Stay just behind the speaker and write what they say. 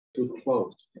Too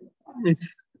close.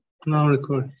 It's now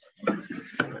recording.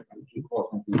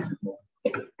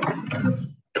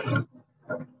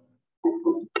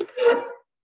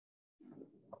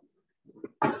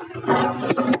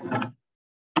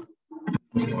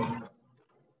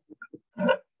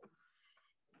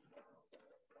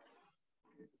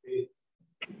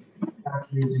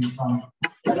 Using some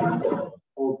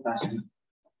old-fashioned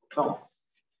tools.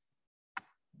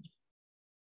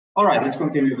 All right, let's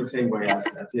continue the same way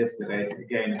as yesterday.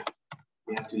 Again,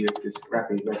 we have to use this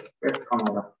rapid web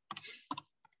camera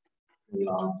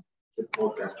to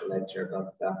broadcast the lecture,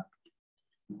 but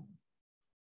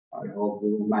I hope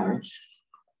we will manage.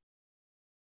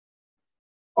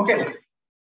 Okay.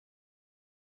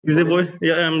 Is the voice?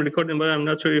 Yeah, I'm recording, but I'm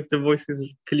not sure if the voice is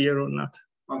clear or not.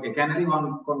 Okay, can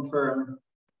anyone confirm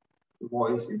the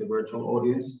voice in the virtual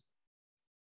audience?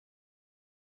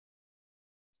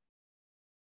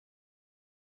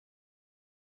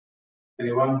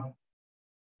 Anyone?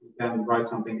 You can write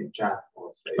something in chat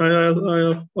or say. I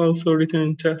also written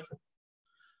in chat.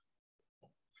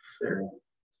 Sure.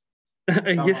 I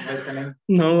Someone guess listening?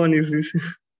 no one is listening.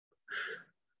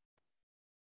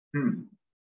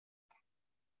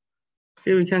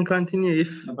 Okay, we can continue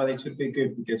if. No, but it should be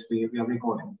good because we are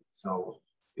recording. So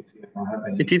if you don't have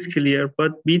any. It is clear,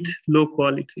 but bit low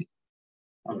quality.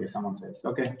 Okay, someone says.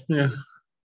 Okay. Yeah.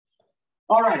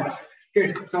 All right.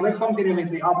 Good. So let's continue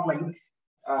with the uplink.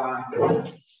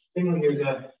 Single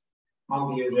user,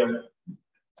 multi-user,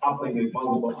 uplink with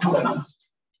multiple antennas.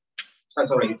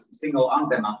 Sorry, single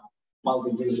antenna,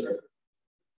 multi-user,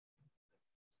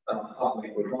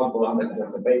 uplink with multiple antennas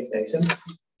at the base station.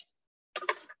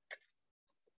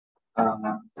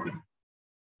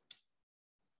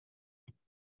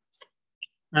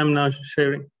 I'm now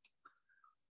sharing.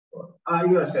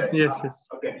 You are sharing? Yes, yes.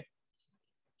 Okay.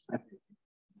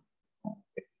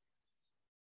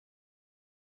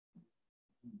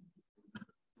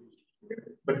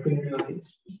 But can you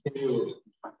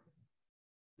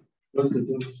close the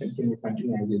Zoom and can you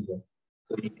continue as usual?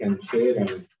 So you can share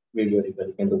and video,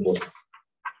 you can do both.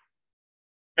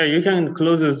 Yeah, you can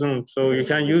close the Zoom, so you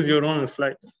can use your own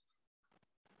slides.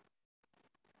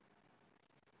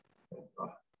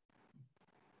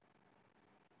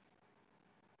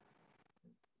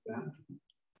 Yeah.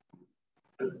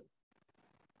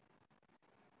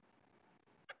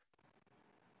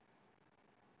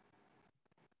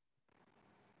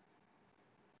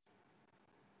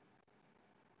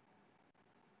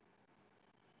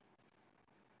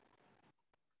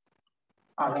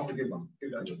 That's a good one.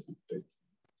 Good idea. Good.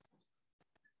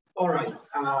 All right.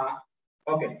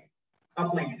 Okay.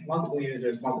 Uplink, multiple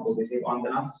users, multiple receive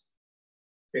antennas.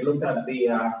 We looked at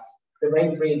the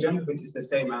range region, which is the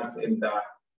same as in the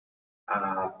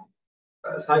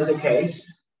sizer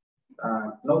case.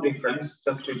 No difference,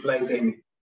 just replacing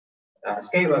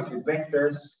scalars with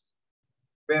vectors,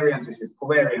 variances with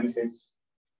covariances.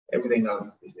 Everything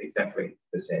else is exactly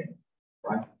the same,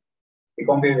 right? We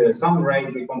computed the sum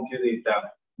rate, we computed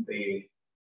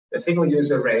the single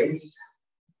user rates,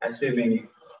 assuming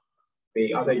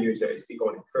the other user is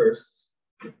decoded first,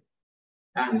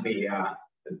 and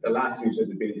the last user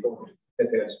to be decoded,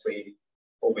 tree,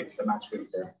 for which the match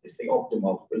filter is the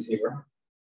optimal receiver.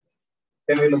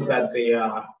 Then we looked at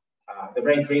the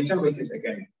range region, which is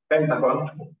again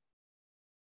pentagon,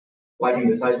 like in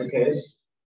the sizer case.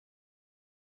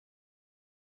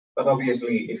 But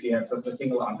obviously, if you have just a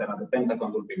single antenna, the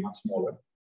pentagon would be much smaller.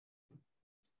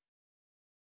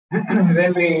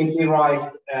 Then we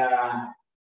derived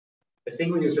the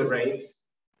single user rate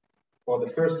for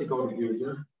the first decoded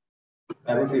user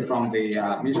directly from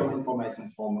the visual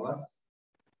information formulas.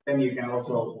 Then you can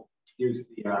also use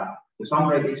the sum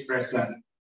rate expression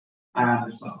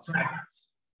and subtract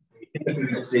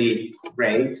the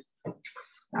rate,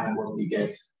 and what we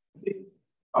get is,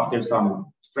 after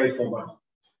some straightforward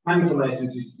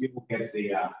manipulations, you will get the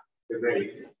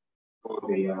rate for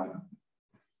the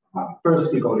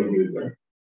first decoded user.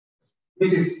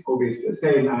 This is obviously the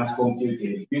same as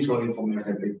computing visual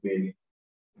information between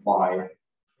Y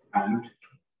and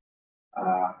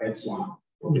X1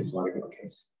 for this particular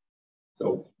case.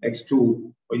 So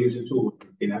X2 or user 2 would be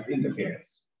seen as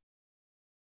interference.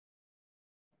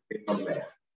 It's not there.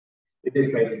 It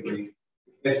is basically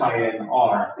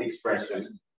SINR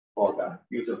expression for the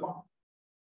user 1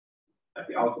 at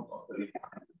the output of the linear.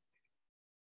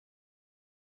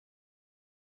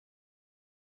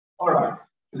 All right.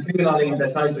 And similarly, in the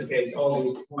sizer case, all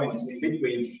these points in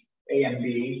between A and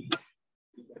B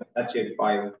are achieved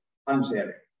by time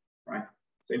sharing, right?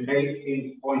 So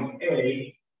in point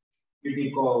A, you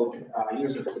decode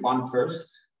user 1 first,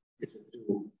 user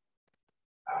 2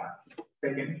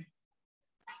 second.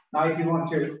 Now, if you want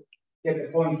to get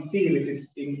the point C, which is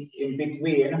in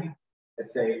between,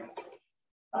 let's say,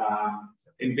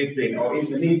 in between or in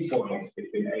the midpoint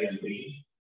between A and B,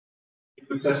 you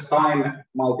could just time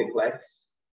multiplex.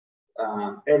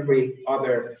 Every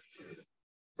other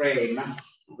frame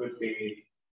would be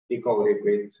decoded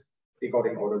with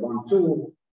decoding order 1,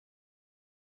 2,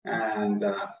 and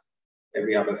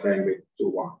every other frame with 2,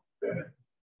 1.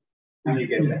 And you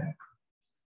get that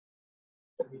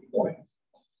point.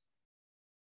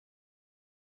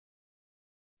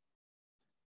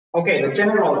 Okay, the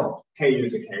general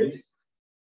K-user case.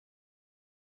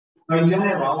 So in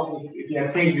general, if you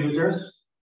have K-users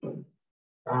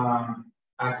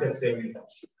accessing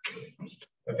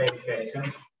the base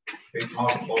station with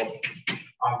multiple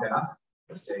antennas,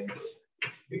 let's say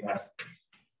we have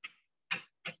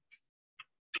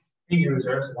 3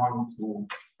 users, 1, 2,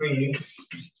 3,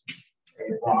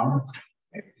 1,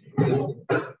 2,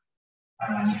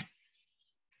 and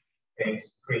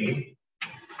 3.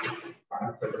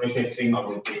 So the reset signal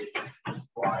will be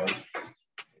y1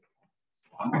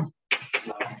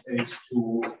 plus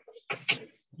h2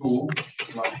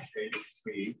 plus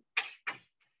h3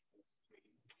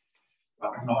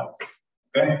 plus noise.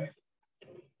 Okay.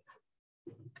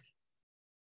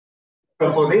 So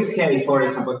for this case, for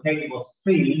example, K equals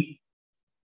 3.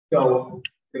 So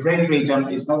the range region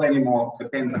is not anymore the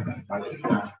pentagon, but it's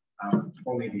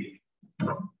only the.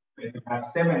 We have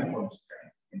 7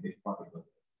 constraints in this particular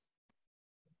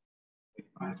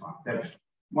case.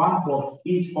 1 for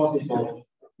each possible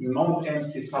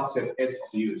non-empty subset S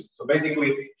of users. So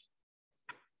basically,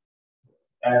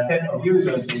 a set of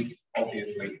users is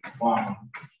obviously 1,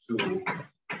 2,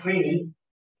 3,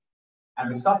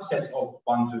 and the subsets of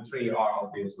 1, 2, 3 are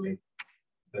obviously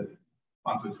the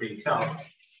 1, 2, 3 itself.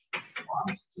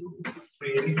 1, 2,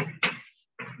 3,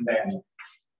 and then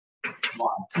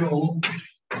 1, 2,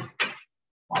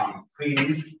 1,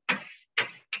 3,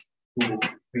 2,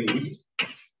 3,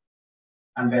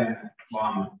 and then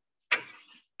 1,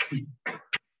 2,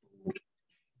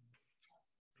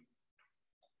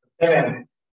 7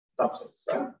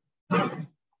 subsets, right?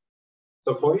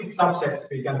 So for each subset,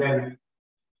 we can then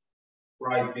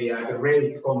write the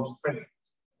rate constraint.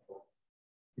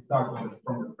 We start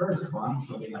from the first one,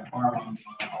 so we have R1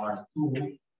 plus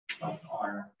R2 plus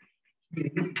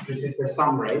R3, which is the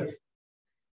sum rate.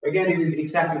 Again, this is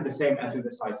exactly the same as in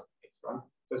the size case, right?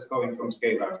 Just going from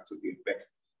scalar to the vector.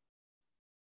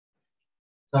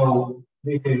 So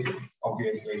this is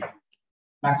obviously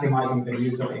maximizing the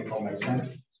user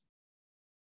information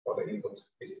for the input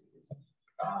distribution.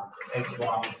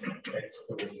 X1, X2,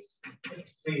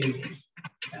 X3,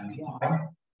 and Y.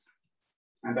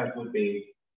 And that would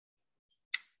be,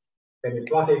 when we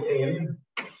plug it in,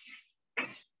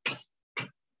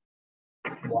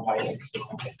 Y,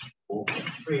 X1, X2,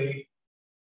 X3,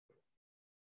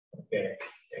 okay,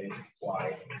 HY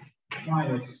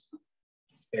minus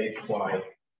HY.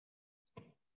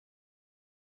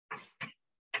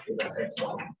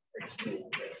 X1, X2, X3.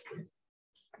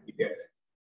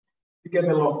 You get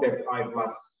a log that I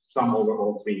plus sum over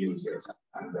all 3 users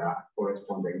and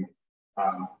corresponding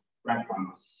rank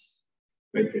 1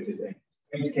 matrices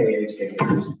HK, HK.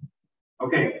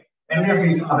 Okay, and we have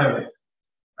these other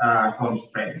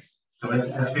constraints. So let's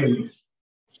assume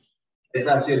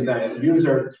that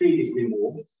user 3 is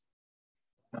removed.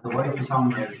 So what is the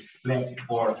sum left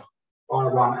for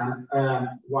R1 and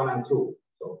 1 and 2?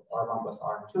 So R1 plus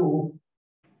R2,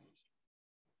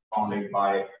 bounded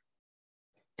by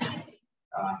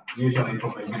usual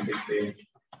information between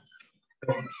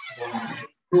 1 and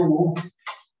 2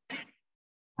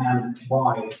 and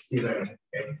Y given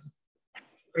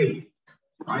X3,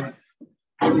 right?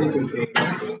 This is the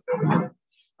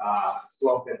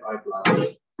block that I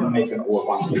plus summation over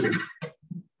 1 to 2.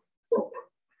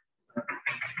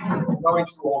 Going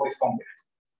through all these components,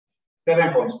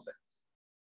 7 constants.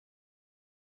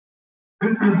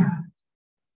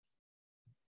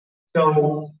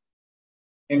 So,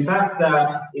 in fact,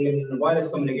 in wireless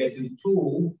communication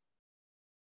 2,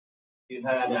 you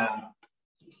had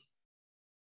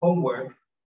homework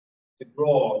to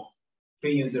draw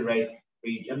 3 user rate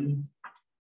region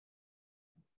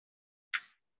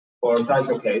for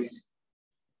SISO case.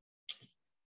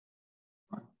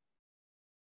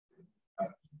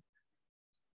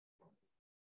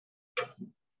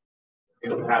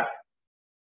 You have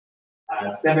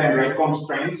 7 rate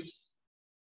constraints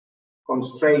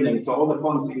constraining, so all the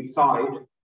points inside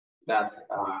that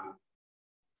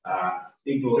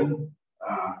equal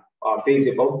are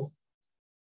feasible,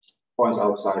 points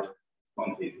outside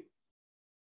non-feasible.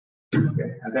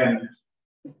 Okay, and then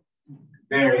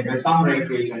There in the sum rate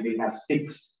region, we have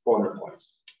 6 corner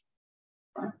points.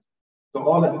 Right? So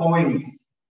all the points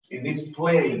in this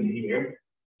plane here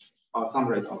are sum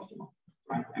rate optimal,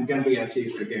 right? And can be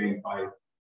achieved again by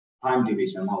time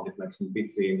division multiplexing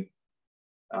between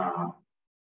how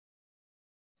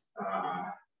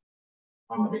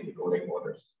many decoding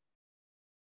orders?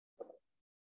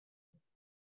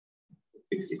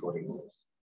 6 decoding orders.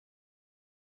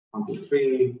 1, 2,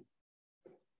 3,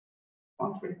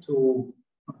 1, 3, 2.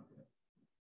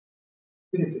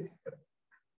 Is it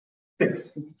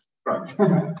 6? 6, right.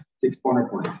 6 corner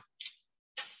points.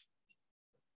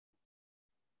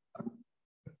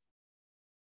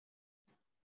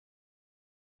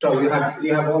 So you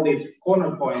have all these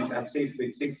corner points at 6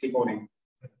 with 6 different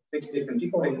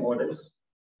decoding orders,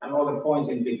 and all the points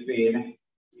in between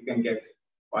you can get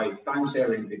by time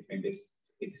sharing between these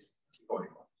 6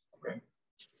 decoding orders. Okay.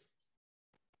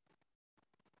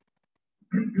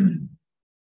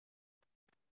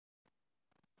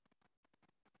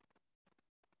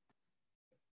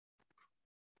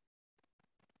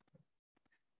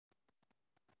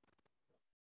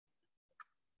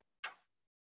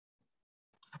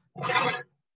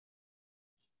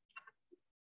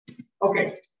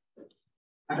 Okay,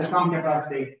 and the sum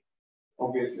capacity,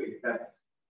 obviously, that's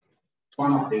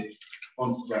one of these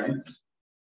constraints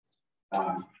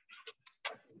by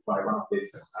one of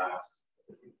these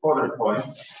corner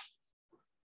points.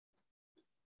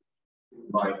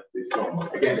 By this, so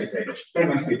again, they say the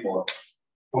same as before,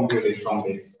 computed from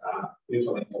this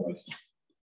useful information.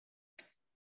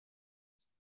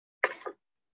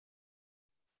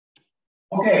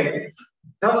 Okay,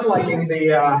 just like in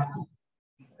the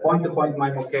point-to-point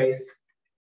MIMO case,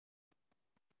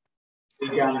 we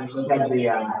can look at the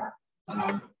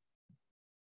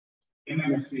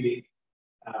MMSC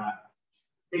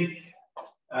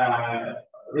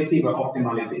receiver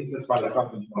optimality. That's why we're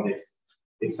talking about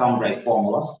this sum rate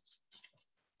formula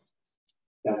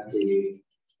that we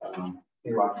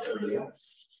derived earlier.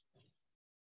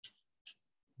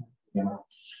 Yeah.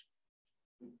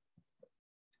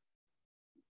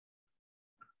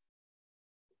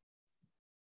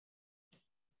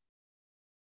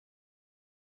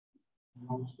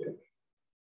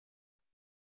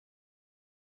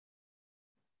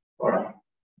 All right.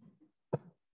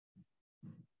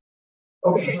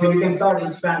 Okay, so we can start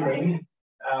expanding.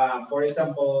 For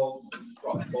example,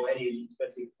 for any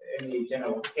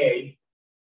general K,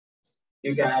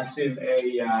 you can assume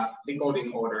a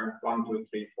decoding order 1, 2,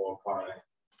 3, 4, 5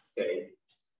 K.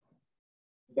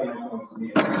 You can also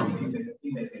be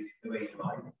indices the way you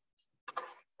like.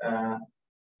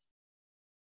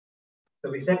 So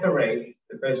we separate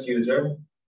the first user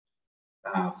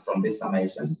from this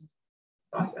summation,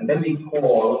 right? And then we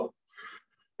call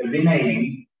the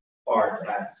remaining part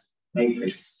as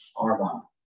matrix R1.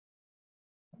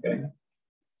 Okay,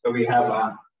 so we have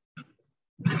a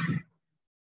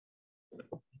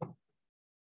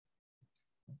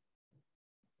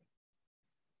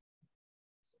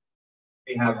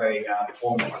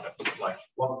formula that looks like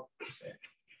what?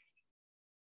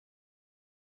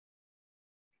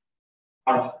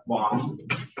 R1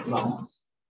 plus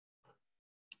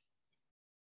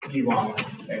E1,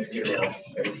 F0,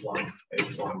 F1,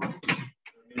 F1.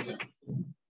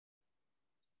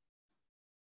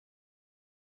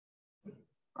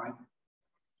 Right.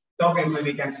 So obviously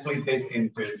we can split this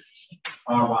into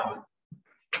R1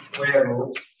 square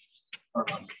root,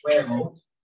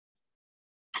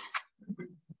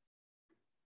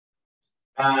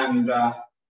 and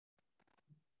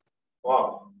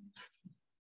wow.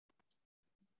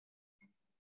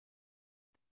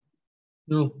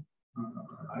 No.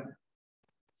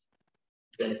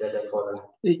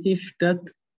 If that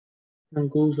one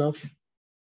goes off,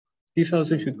 this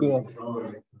also should go off.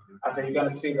 I think you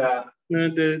can see that. No,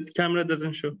 the camera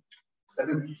doesn't show.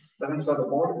 Doesn't show the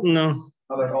board? No.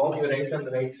 Not at all. You write on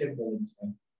the right side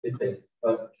this time.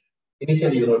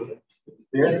 Initially you wrote it.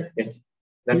 Here? Yeah.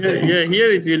 Yeah,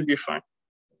 here it will be fine.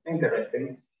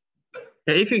 Interesting.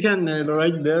 Yeah, if you can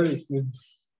write there, it will.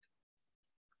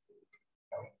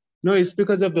 No, it's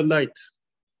because of the light.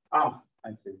 Oh,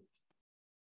 I see.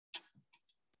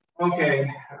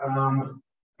 Okay.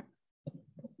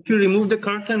 If you remove the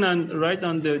curtain and write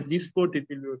on this port, it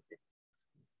will be okay.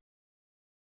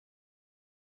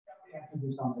 We have to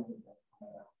do something with that.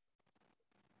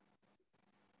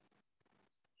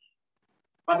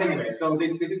 But anyway, so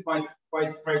this is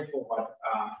quite straightforward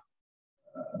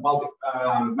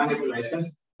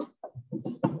manipulation. So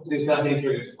you just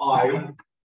introduce I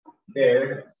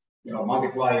there,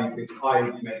 multiplying this I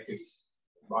matrix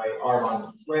by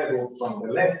R1 square root from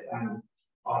the left and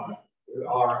R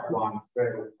R1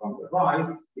 square root from the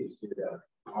right gives you the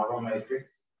R1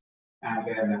 matrix, and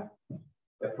then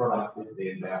the product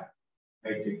between the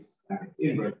matrix and its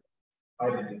inverse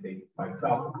identity by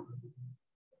itself.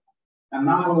 And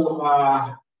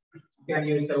now you can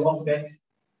use the log deck.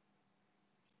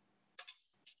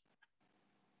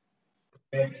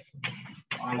 X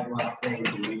I plus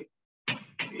AB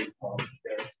equals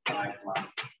I plus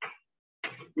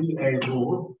BA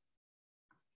rule.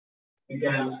 You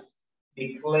can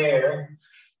declare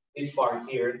this part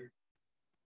here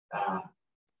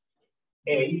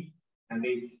A and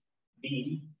this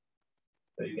B,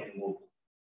 so you can move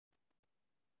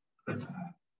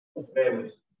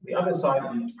the other side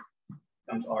and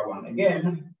comes R1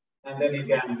 again, and then you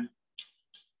can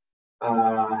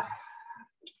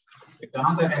it's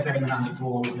another determinant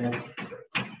rule that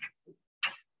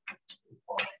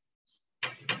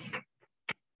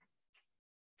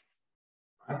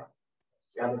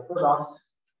you have the product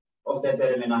of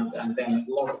determinants and then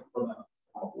log product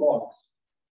of logs.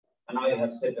 And I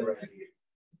have separated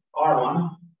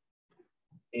R1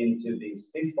 into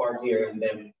this part here, and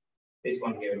then this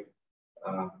one here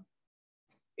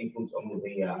includes only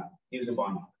the user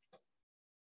one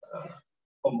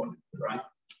component, right?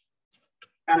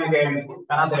 And again,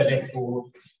 another deck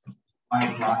rule,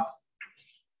 I plus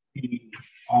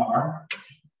CR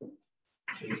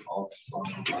equals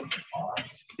 1 plus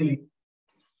RC.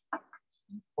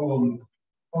 Column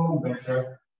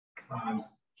vector times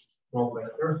row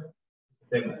vector,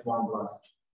 same as 1 plus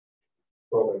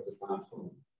row vector times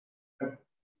column.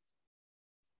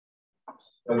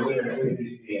 So this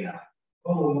is the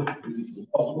column, this is the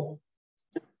column.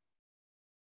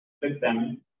 Click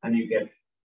them, and you get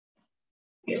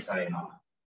SI now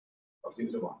of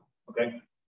user 1. Okay,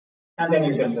 and then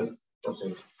you can just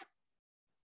proceed.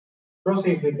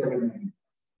 Proceed with the remaining.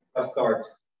 Start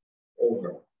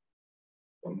over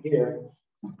from here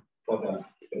for the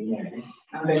remaining,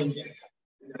 and then you get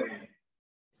the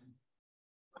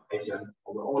application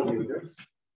over all users,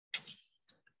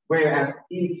 where at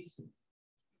each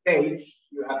stage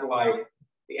you apply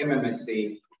the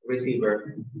MMSC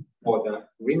receiver for the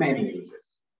remaining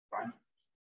users, right?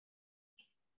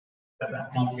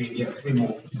 That must be yet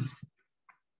removed.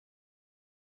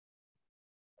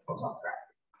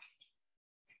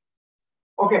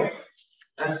 Okay,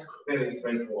 that's very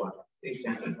straightforward.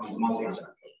 Extension from the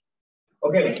multi-antenna.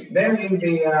 Okay, then in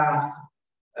the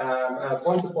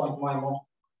point-to-point MIMO,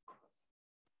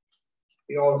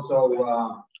 we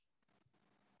also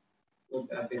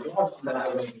looked at this large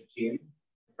antenna machine.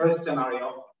 First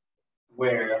scenario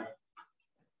where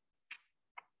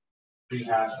we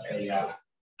have a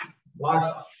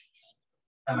large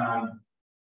kind of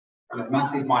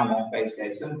massive MIMO base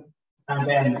station, and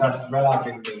then just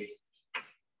relatively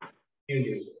few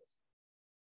users.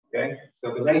 Okay,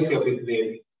 so the ratio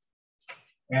between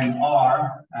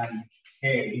NR and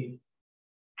K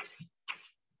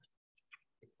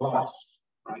is large,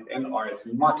 right? NR is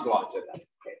much larger than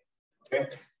K. Okay,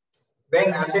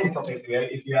 then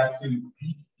asymptotically, if you have two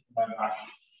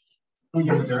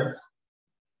users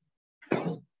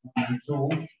and two,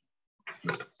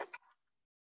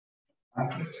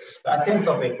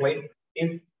 asymptotically,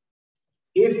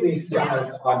 if these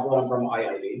channels are drawn from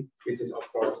IID, which is of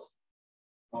course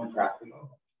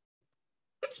non-practical,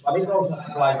 but this also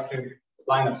applies to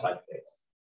line of sight case,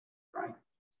 right?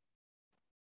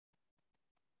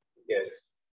 Yes,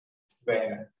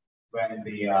 when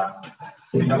the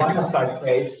in the line of sight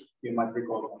case, you might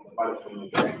recall from the biological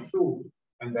 2,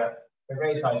 and the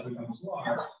array size becomes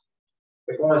large,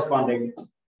 the corresponding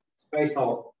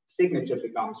spatial signature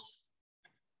becomes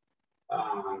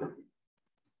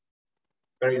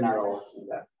very narrow in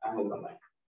that angle domain.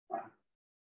 Right?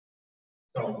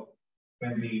 So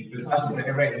when the size of the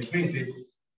array increases,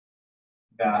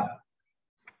 the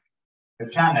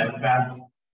channel that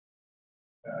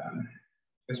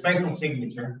the spatial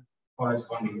signature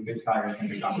corresponding to this direction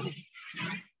becomes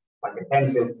like a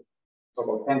pencil,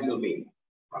 so-called pencil beam.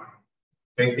 Right?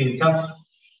 So if we just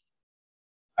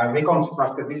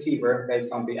reconstruct the receiver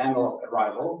based on the angle of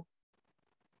arrival,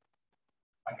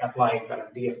 like applying kind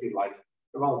of DFT like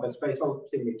the spatial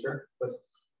signature, just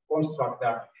construct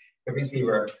the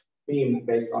receiver beam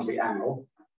based on the angle.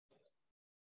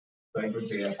 So it would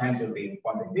be a pencil beam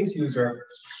pointing this user,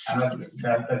 and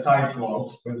the side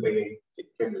lobes will be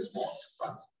extremely small.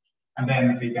 Right? And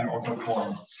then we can also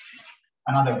form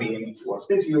another beam towards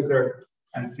this user,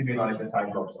 and similarly the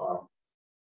side lobes are.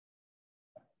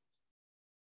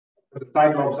 The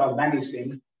side lobes are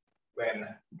vanishing when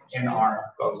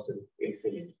NR goes to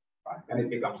infinity, right? And it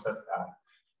becomes just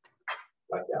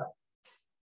like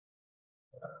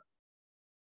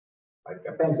like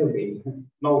a pencil beam,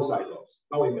 no side lobes,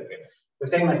 no interference. The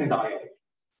same as in the IID,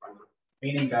 right?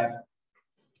 Meaning that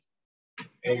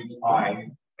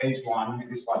H1 is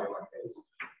whatever case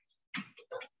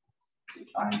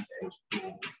times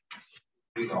H2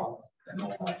 resolve the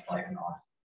normalized by NR.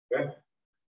 Okay.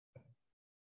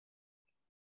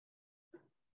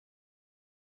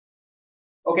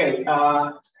 Okay,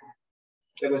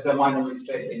 there was a minor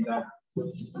mistake in the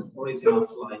original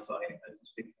slides I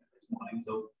fixed this morning.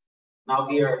 So now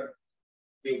here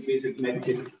we should make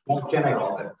this more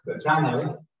general. That the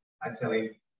channel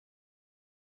actually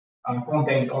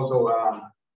contains also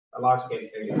a large scale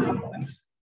trading component,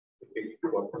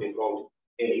 what we call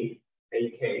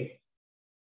AK.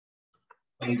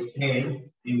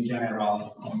 HK in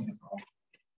general,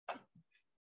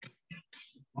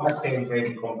 large scale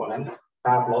trading component,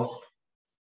 path loss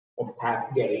of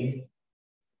path gain,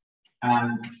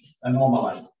 and a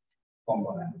normalized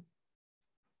component,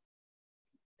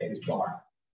 H bar,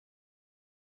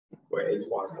 where H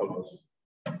bar follows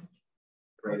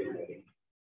trading.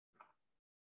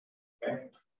 Okay.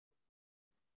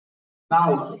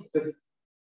 Now,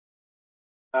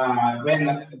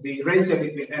 when the ratio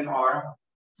between NR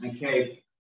and K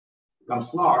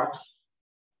becomes large,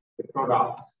 the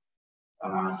product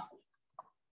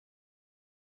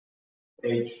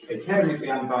H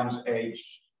Hamiltonian times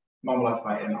H normalized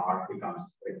by NR becomes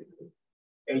basically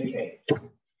AK.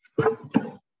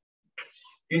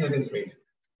 In this way,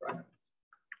 right?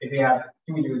 If you have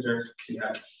two users, you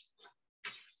have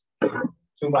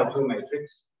 2 by 2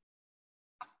 matrix.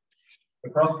 The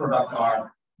cross products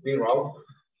are 0.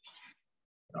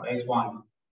 H1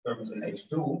 represents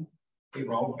H2,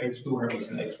 0. H2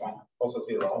 represents H1, also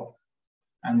 0.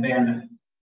 And then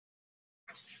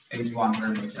H1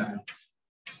 represents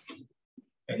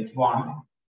H1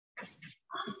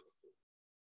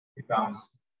 becomes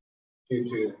due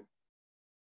to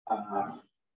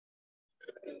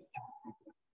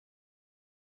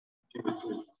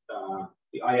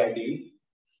the IID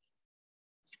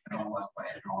normalized by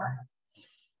NR.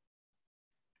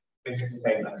 This is the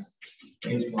same as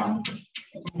H1,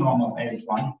 normal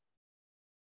H1.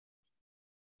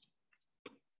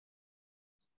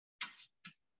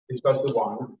 This goes to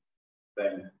 1,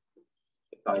 then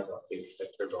the size of the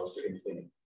vector goes to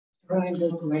infinity. Right,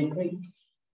 go to matrix.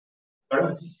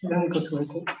 Sorry? Then go to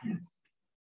matrix.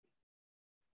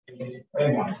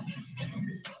 A1.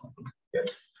 Yes.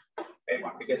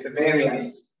 A1, because the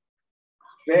variance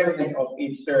of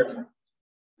each term,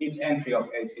 each entry of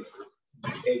H is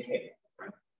AK.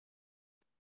 Right?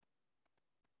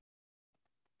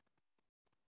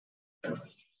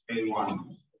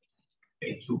 A1,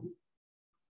 A2.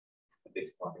 This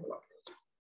particular case.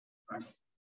 Right?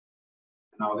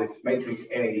 Now this matrix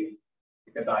A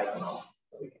is a diagonal,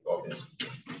 so we can call this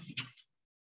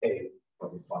A for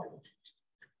this particle.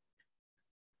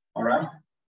 All right.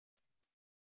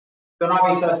 So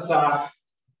now we just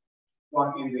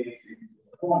plug in the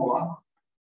formula.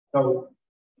 So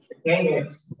the KX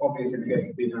obviously because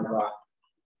we have a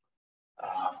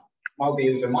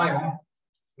multi-user minor,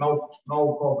 no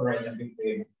cooperation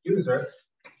between users.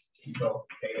 So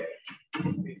KX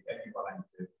is equivalent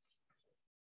to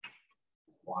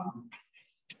 1,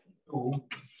 2,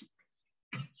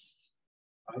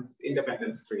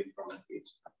 independent stream from each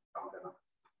antenna.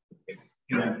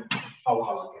 Given our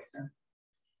allocation.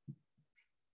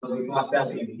 So we plug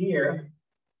that in here,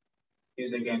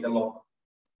 use again the log,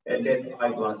 and then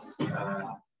I plus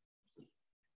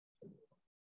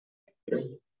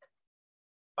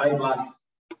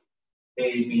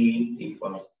AB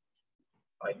equals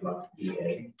I plus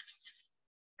BA.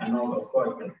 And now, of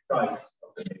course, the size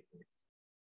of the matrix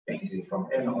changes from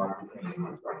NR to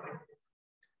NR.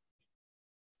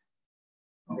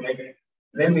 Okay,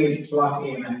 then we plug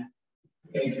in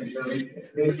H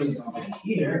this is something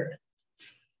here,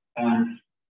 and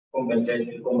compensate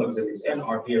this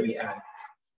NR. Here we add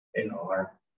NR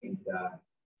in the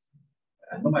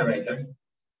numerator,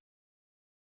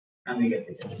 and we get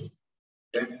this.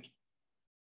 Okay.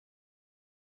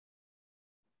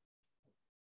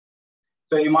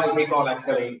 So you might recall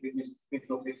actually this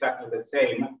looks exactly the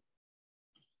same.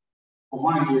 For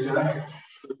one user,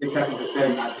 it's exactly the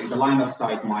same as in the line of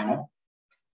sight minor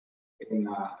in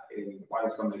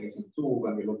wireless communication 2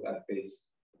 when we looked at this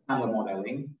channel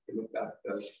modeling. We looked at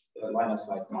the line of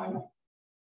sight minor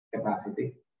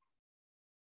capacity.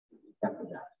 Exactly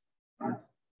that, right?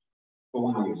 For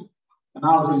one user. And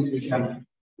now since we can,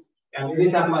 and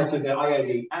this applies to the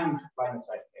IID and line of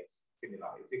sight case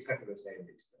similar. It's exactly the same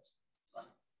expression.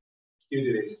 Due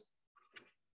to this,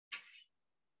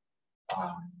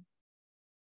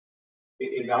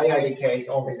 in the IID case,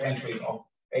 all these entries of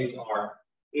H are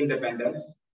independent,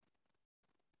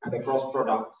 and the cross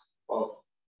product of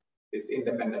these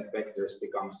independent vectors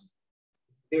becomes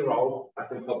 0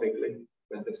 asymptotically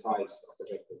when the size of the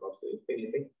vector goes to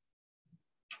infinity.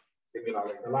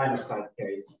 Similarly, in the line of sight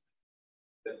case,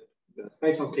 the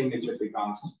spatial signature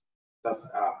becomes just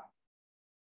a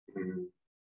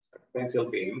pencil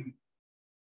beam.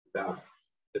 The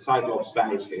side lobes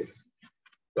vanishes,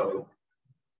 so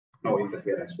no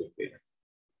interference with it.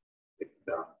 It's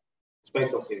the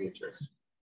spatial signatures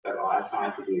that are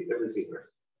assigned to the receiver.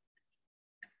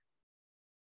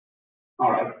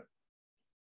 All right.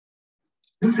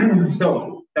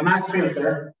 So the match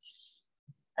filter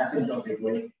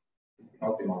asymptotically is the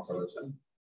optimal solution,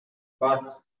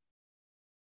 but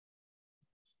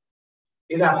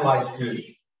it applies to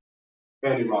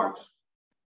very large.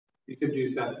 You could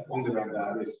use that only when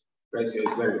this ratio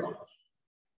is very large.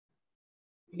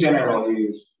 In general,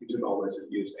 you should always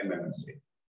use MMSC.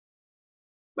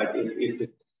 Like if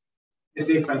this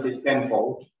difference is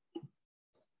tenfold,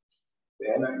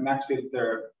 the match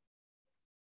filter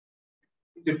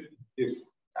you should use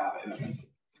MMSC.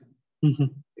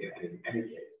 In any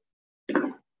case,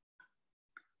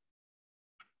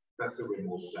 just to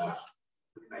remove the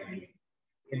remaining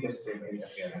in-stream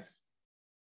interference.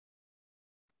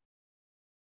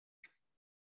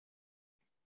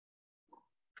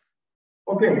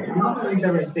 Okay, another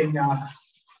interesting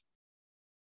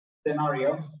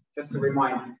scenario, just to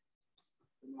remind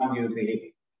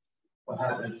you what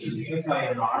happens in the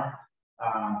SINR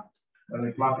when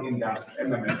we plug in the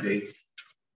MMSC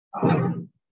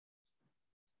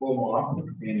formula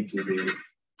into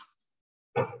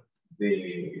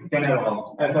the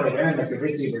general, MMSC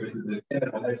receiver into the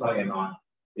general SINR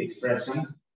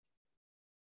expression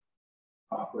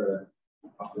after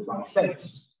some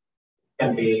steps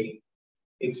can be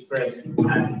expressed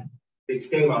as the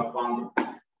scalar quantity,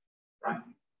 right?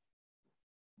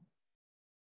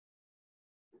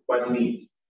 Quite neat.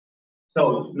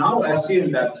 So now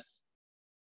assume that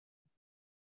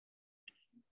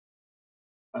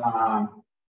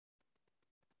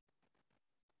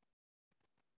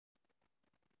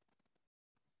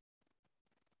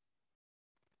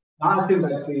now assume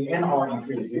that the NR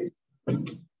increases.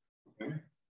 Okay.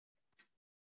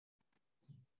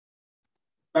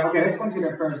 But okay, let's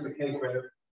consider first the case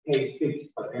where K is fixed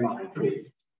but NR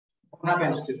increases. What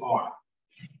happens to R?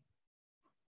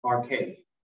 RK.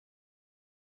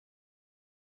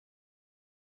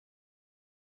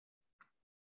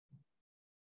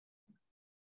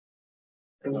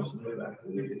 It's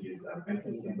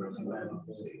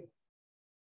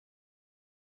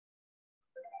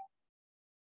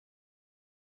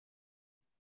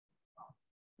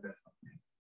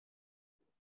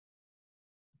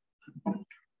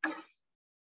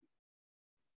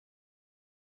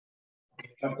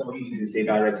not so easy to see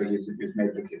directly. You should use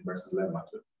matrix inverse dilemma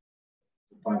to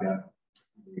find out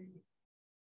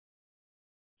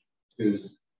to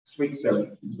switch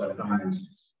the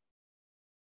dimensions.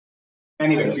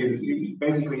 Anyways, you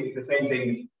basically the same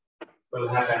thing will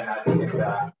happen as in the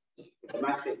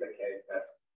match filter case that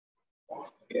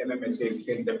the MMSC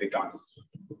filter becomes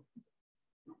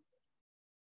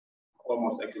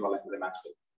almost equivalent to the match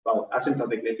filter. Well,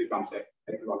 asymptotically it becomes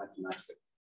equivalent to match filter.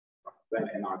 When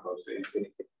NR goes to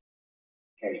infinity,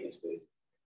 K is freezing.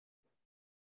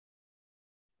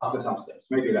 After some steps,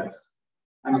 maybe that's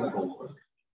another homework.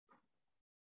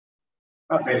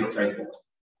 That's very straightforward.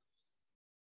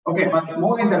 Okay, but the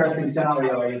more interesting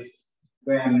scenario is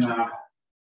when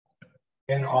NR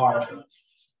and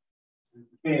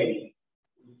K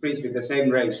increase with the same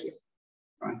ratio,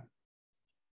 right?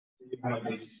 You have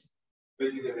this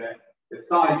basically the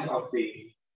size of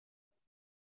the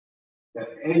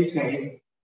HK,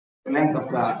 the length of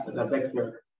the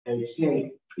vector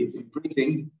HK is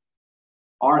increasing.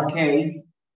 RK,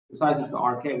 the size of the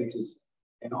RK, which is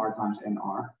NR times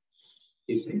NR,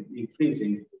 is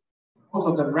increasing.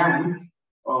 Also, the rank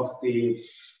of the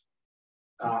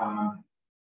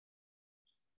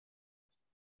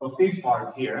of this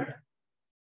part here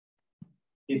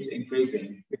is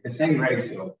increasing with the same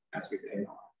ratio as with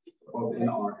NR. Both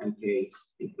NR and K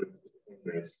increase with the same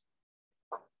ratio.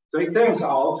 So it turns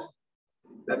out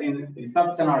that in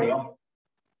such scenario,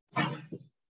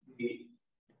 the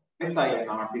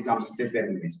SINR becomes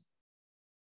deterministic.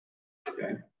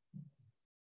 Okay.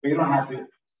 We don't have to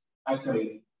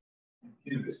actually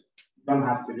do this. You don't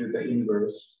have to do the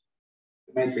inverse,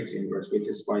 the matrix inverse, which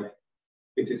is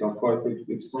of course,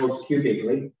 which grows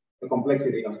cubically. The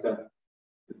complexity of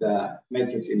the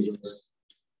matrix inverse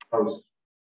grows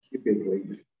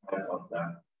cubically because of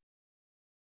the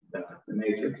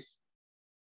matrix.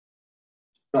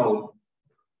 So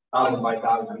 1000 by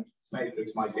 1000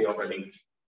 matrix might be already.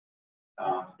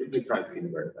 If we try to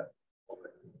invert that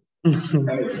already.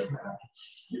 Anyway,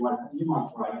 you might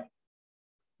try.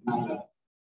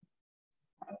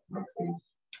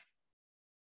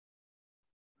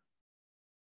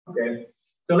 Okay,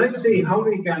 so let's see how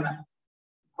we can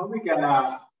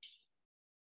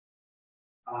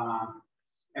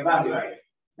evaluate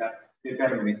that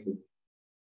deterministic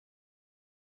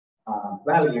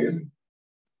value,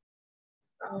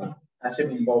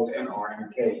 assuming both n, r,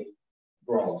 and k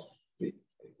grows with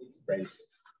its braces.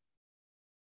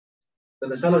 So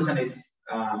the solution is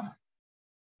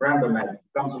random matrix,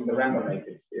 comes from the random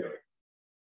matrix theory.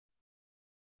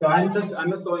 So I'm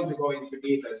not going to go into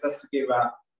details, just to give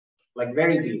like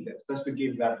very details, just to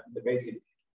give that the basic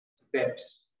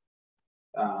steps,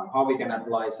 how we can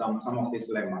apply some of these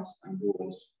lemmas and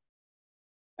rules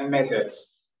and methods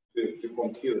to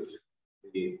compute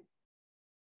the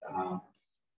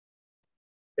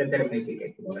deterministic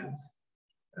equivalence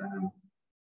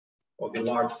of the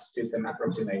large system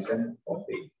approximation of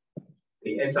the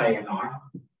SINR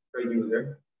per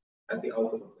user at the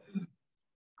output of the lemma.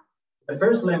 The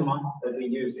first lemma that we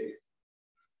use is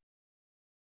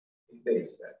this.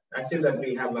 Assume that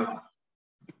we have a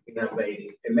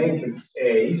matrix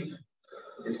A,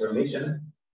 which is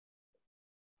remission,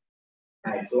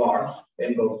 and it's large,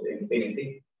 then goes to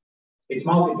infinity. It's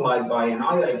multiplied by an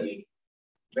IID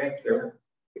vector,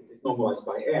 which is normalized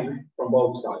by n from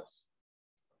both sides.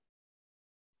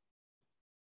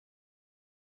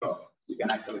 So you can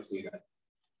actually see that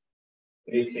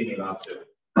it is similar to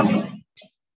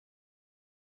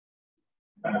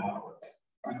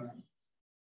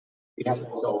we have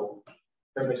also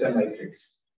represent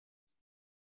matrix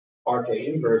RK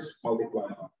inverse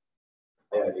multiplied by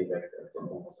IID vector from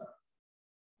both sides.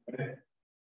 Okay.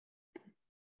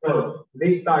 So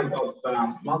this type of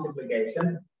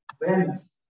multiplication, when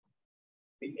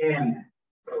the n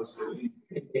goes to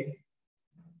infinity,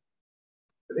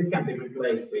 so this can be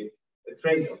replaced with a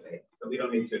trace of a. So we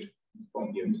don't need to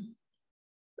compute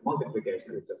the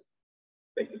multiplication, we just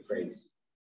take the trace.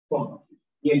 Well,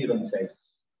 here you don't say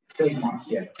much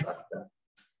yet,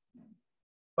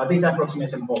 but this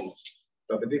approximation holds.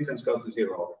 So the difference goes to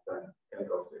 0. It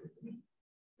goes to infinity.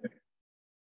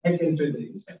 Next into the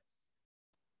instance.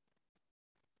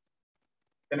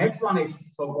 The next one is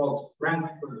so-called rank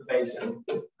computation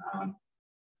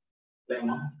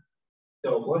lemma.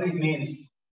 So what it means,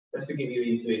 just to give you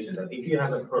intuition, that if you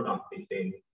have a product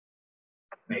between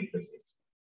matrices,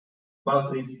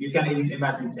 well, this you can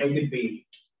imagine it's A to B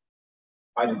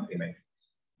identity matrix.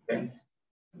 Okay,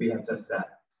 we have just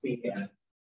that Cn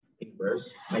inverse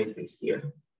matrix here.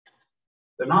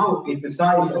 So now, if the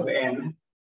size of n,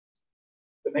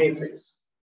 the matrix,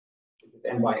 which is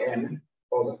n by n,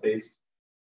 all of this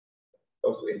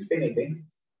goes to infinity.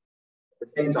 At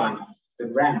the same time, the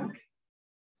rank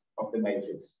of the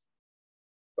matrix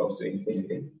goes to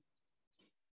infinity.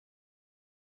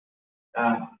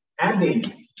 Adding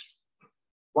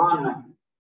one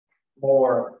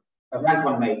more rank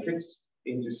one matrix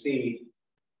into C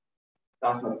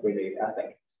does not really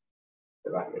affect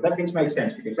the value. That which makes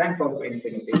sense because rank goes to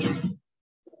infinity.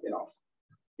 You know,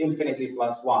 infinity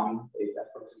plus 1 is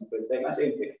approximately the same as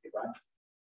infinity, right?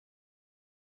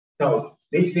 So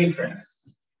this difference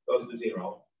goes to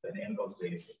 0, then n goes to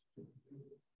infinity.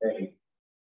 Very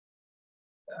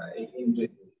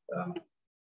intuitive to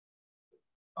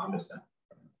understand.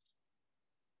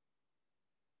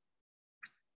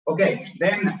 Okay,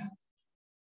 then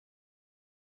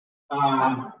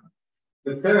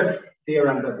the third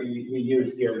theorem that we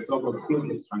use here is so-called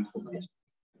Stieltjes transformation.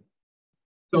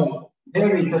 So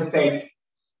there we just take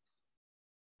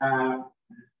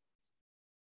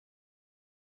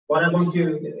what I want to,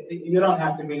 you don't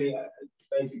have to really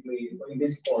basically in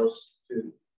this course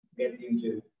to get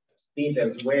into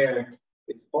details where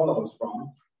it follows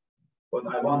from. What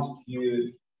I want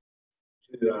you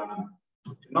to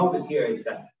notice here is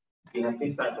that we have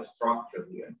this type of structure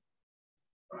here,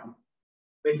 right?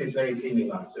 Which is very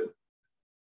similar to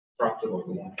structure what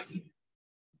we have here.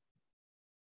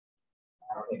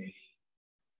 Okay.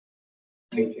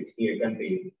 Matrix here can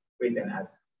be written as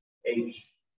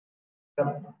H,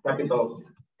 capital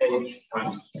H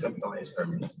times capital S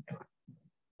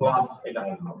plus a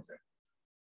diagonal vector.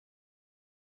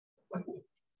 Like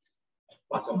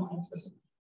plus or minus,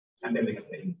 and then we have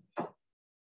the.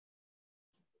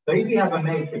 So if you have a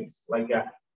matrix like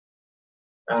a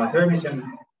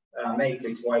Hermitian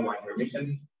matrix YY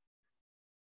Hermitian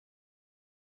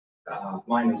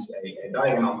minus a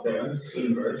diagonal term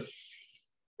inverse,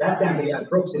 that can be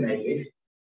approximated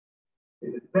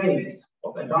with the trace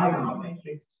of a diagonal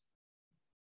matrix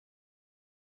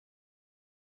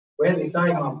where these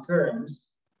diagonal terms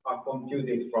are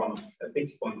computed from a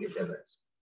fixed-point iteration.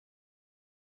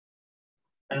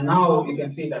 And now you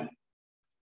can see that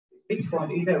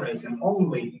fixed-point iteration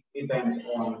only depends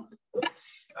on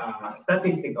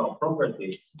statistical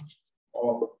properties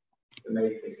of the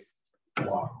matrix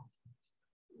or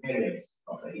areas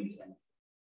of the instance.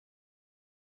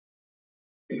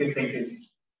 You can think this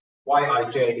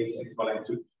Yij is equivalent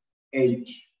to Hij,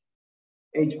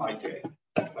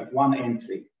 like one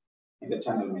entry in the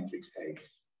channel matrix A,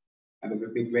 and with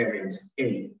a big variance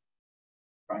A,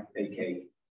 right? AK.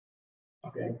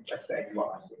 Okay, that's the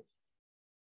equivalence.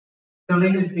 So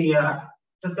this is the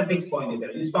just a fixed point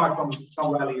there. You start from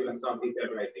some value and start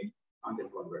iterating until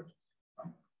convergence.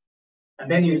 Right?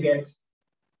 And then you get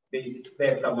these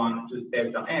delta 1 to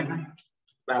delta n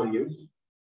values.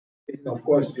 This is, of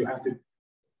course, you have to.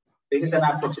 This is an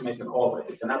approximation always.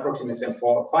 It's an approximation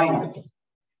for finite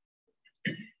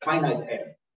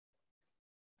n.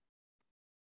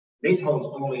 This holds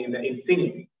only in the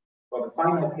infinity. For the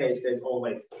finite case, there's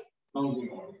always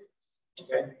non-zero.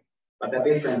 Okay, but the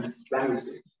different values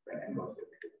when n goes to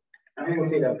infinity. And we will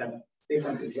see that the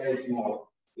difference is very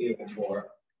small, even for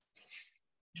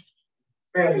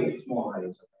fairly small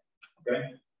values. Okay,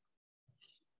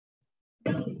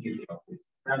 that's the beauty of this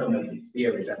random matrix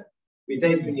theory, that we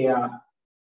take the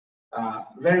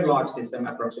very large system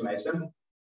approximation,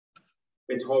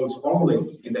 which holds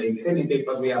only in the infinity,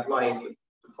 but we apply it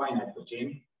to finite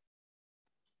regime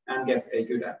and get a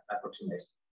good approximation.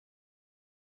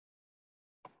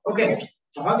 Okay,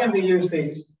 so how can we use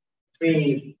these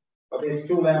two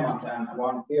lemmas and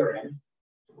one theorem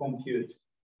to compute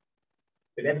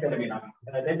the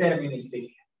deterministic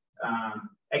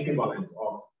equivalent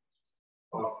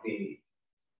of the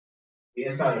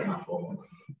SINR formula?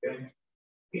 Okay.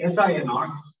 The SINR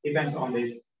depends on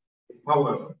this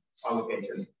power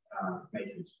allocation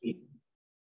matrix P,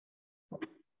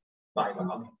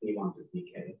 diagonal P1 to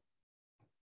Pk.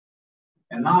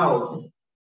 And now,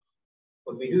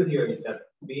 what we do here is that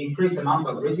we increase the number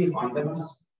of receive antennas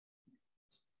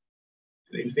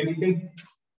to infinity.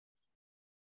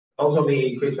 Also,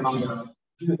 we increase the number of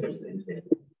users to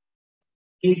infinity,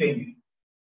 keeping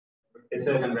a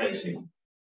certain ratio,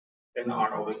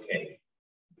 NR over K.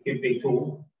 It could be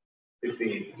 2, it could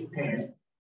be 10, it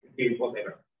could be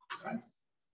whatever, right?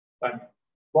 But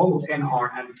both NR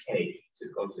and K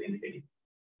should go to infinity.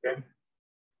 Okay?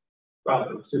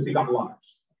 Well, it should become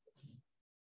large.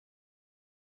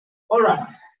 All right.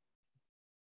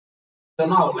 So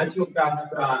now let's look at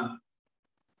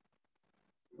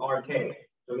RK.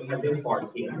 So we have this part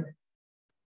here.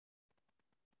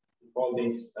 We call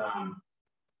this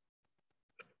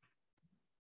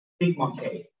sigma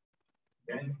K.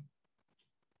 Okay.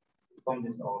 It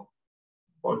consists of,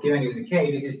 or given using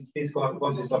K, this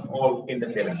consists of all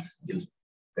interference used.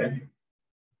 Okay.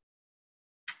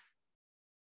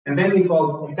 And then we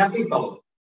call capital.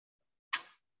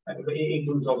 It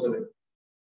includes also the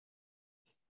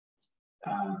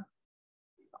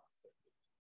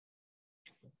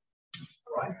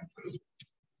right.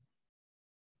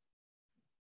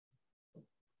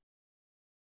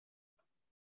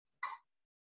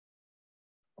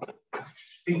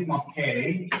 Sigma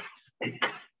K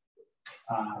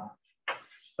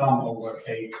sum over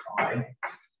HI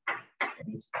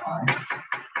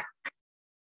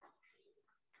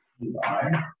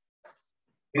EI.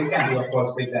 This can be, of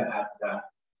course, written as the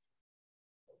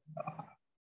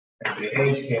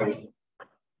HK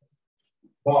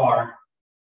bar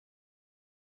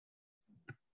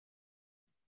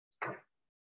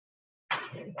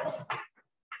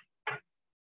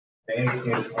the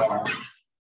HK bar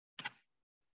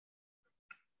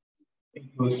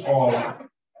includes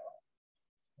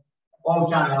all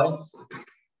channels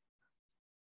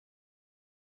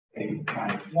K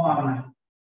minus 1,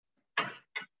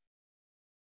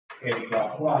 K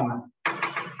plus 1,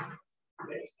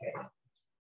 HK.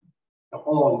 So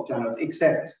all channels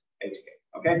except HK,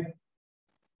 okay?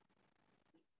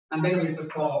 And then we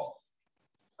just call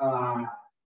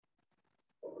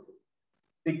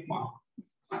sigma.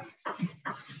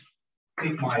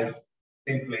 Sigma is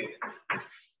simply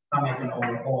summation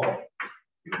over all.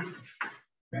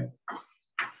 Okay.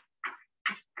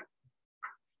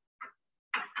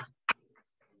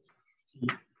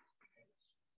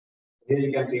 Here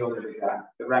you can see already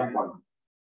the rank 1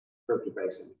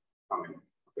 perturbation coming.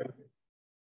 Okay.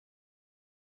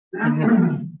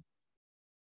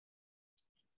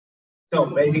 So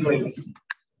basically,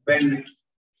 when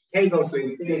K goes to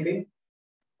infinity,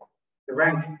 the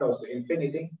rank goes to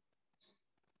infinity.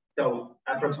 So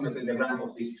approximately the rank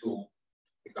of these two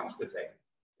becomes the same.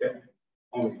 Okay?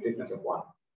 Only difference of 1.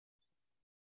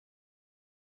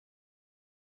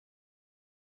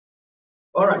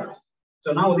 All right.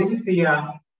 So now this is the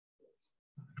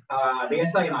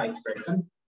SINI expression.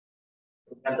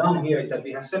 What we have done here is that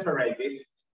we have separated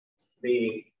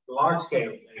the large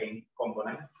scale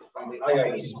component from the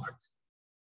IID part.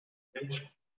 Okay.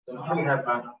 So now we have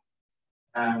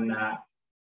an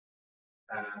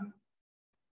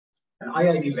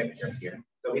IID vector here.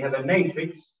 So we have a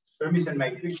matrix, permission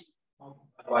matrix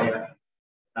by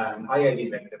an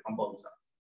IID vector from both sides.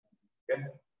 Okay.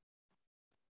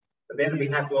 But then we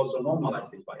have to also normalize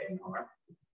this by NR.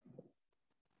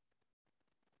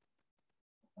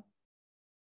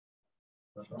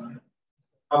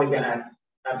 How we can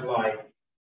apply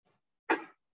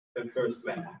the first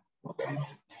lemma. Okay.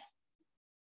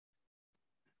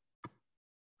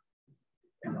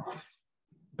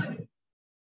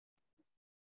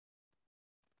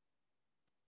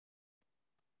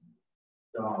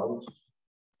 So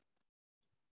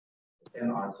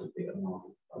NR should be a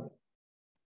multiplier.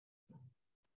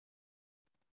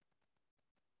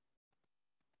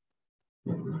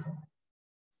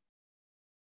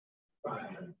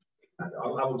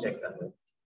 I will check that later.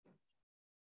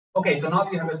 Okay, so now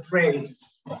we have a trace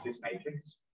of this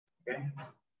matrix. Okay.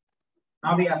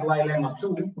 Now we apply lemma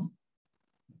 2,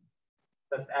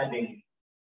 just adding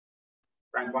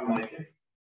rank 1 matrix.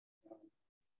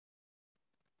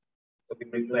 So we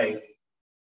replace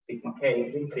sigma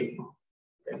k with sigma.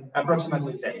 Okay.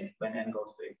 Approximately same when n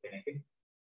goes to infinity.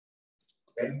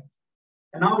 Okay.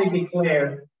 And now we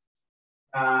declare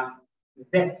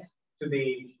z to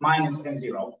be minus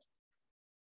n0.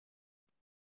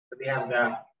 So we have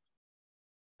the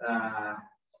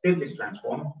Stieltjes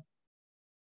transform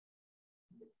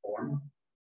form.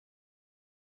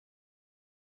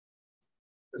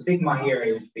 So sigma here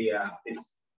is the this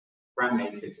prime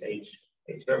matrix H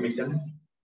Hermitian.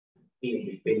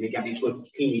 P, we can include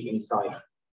P inside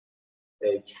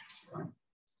H. Right?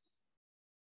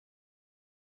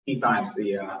 P times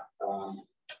the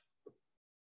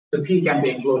so P can be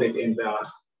included in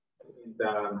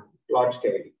the large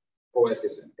scale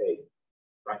coefficient A.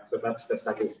 Right, so that's the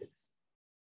statistics.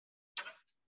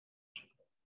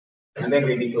 And then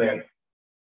we declare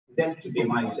Z to be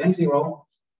minus N0.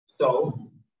 So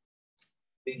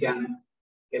we can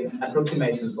get an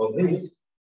approximation of this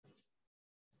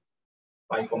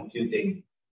by computing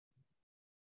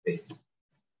this,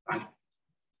 right?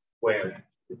 Where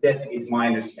Z is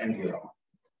minus N0.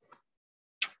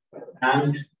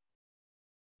 And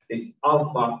this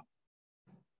alpha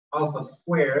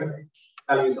squared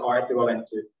values are equivalent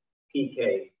to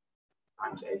pk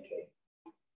times ak.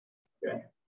 Okay.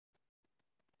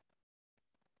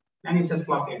 And you just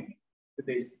plug in to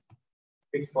this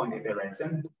fixed point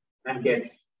iteration and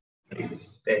get these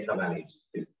data values,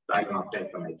 this diagonal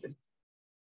data matrix.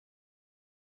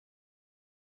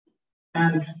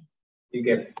 And you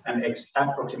get an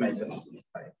approximation of this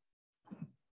type.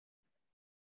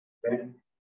 Okay.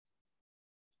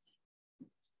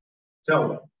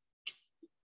 So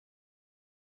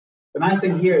the nice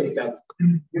thing here is that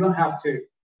you don't have to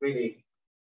really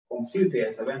compute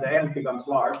it. So when the M becomes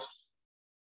large,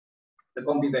 the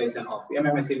computation of the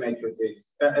MMSE matrices,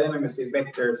 MMSE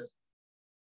vectors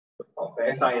of the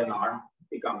SINR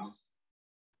becomes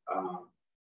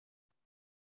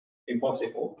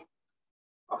impossible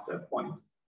after a point,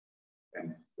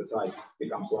 and the size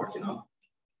becomes large enough.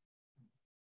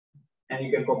 And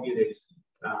you can compute it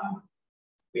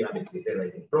via this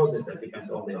iterative process that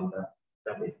depends only on the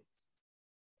statistics.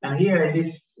 And here in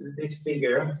this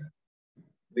figure,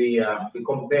 we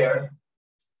compare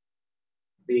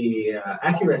the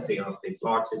accuracy of this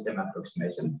large system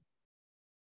approximation.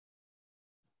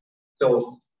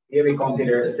 So here we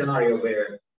consider a scenario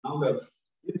where number of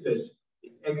users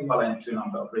is equivalent to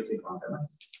number of received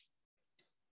antennas.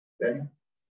 Okay.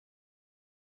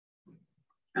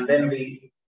 And then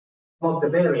we plot the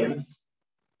variance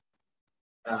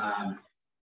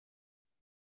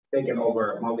taken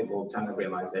over multiple channel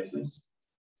realizations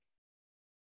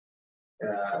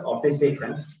of this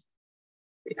difference.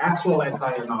 The actual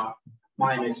SINR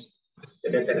minus the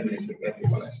deterministic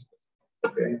equivalent.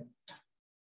 Okay.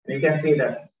 And you can see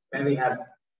that when we have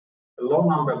a low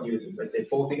number of users, let's say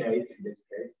 48 in this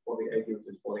case, 48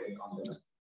 users, 48 antennas,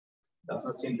 does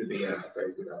not seem to be a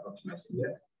very good approximation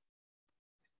yet.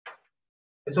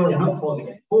 Sorry, not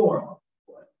 48, four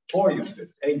users,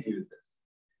 8 users.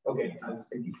 Okay, I was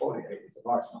thinking 48 is a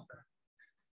large number.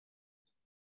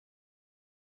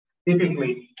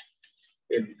 Typically,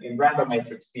 in random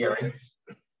matrix theory,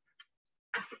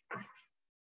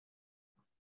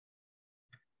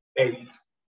 8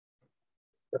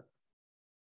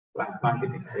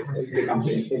 it becomes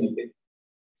infinity.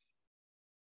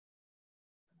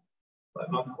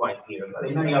 but not quite here. But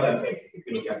in many other cases, if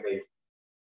you look at the,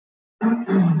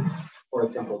 for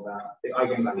example, the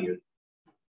eigenvalue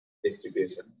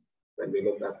distribution, when we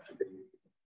looked at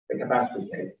the capacity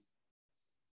case,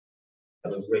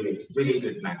 that was really, really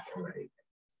good match already.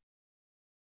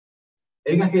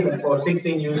 And you can see that for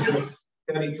 16 users,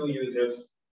 32 users,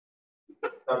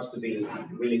 starts to be a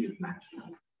really good match.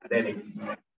 And then it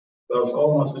goes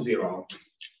almost to zero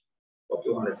for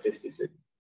 256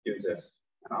 users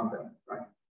around them, right?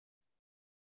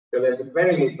 So there's a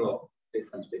very little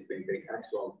difference between the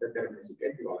actual deterministic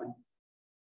equivalent.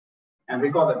 And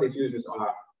recall that these users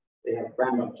they have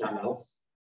random channels.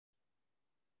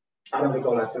 I don't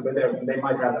recall that, but they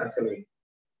might have actually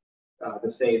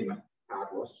the same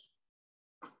path loss.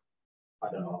 I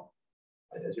don't know.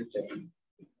 I should check.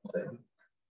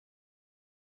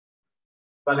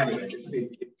 But anyway,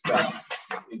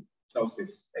 it shows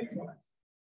this equivalence.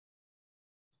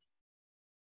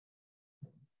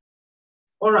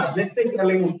 All right, let's take a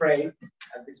little break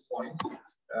at this point.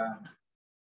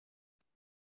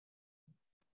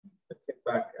 Let's get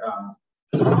back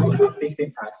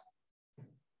 15 past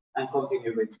and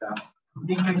continue with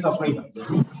techniques of frequency.